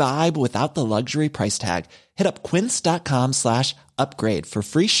luxury vibe without the luxury price tag. Hit up quince.com/upgrade for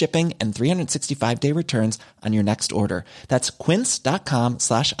free shipping and 365-day returns on your next order. That's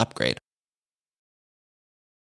quince.com/upgrade.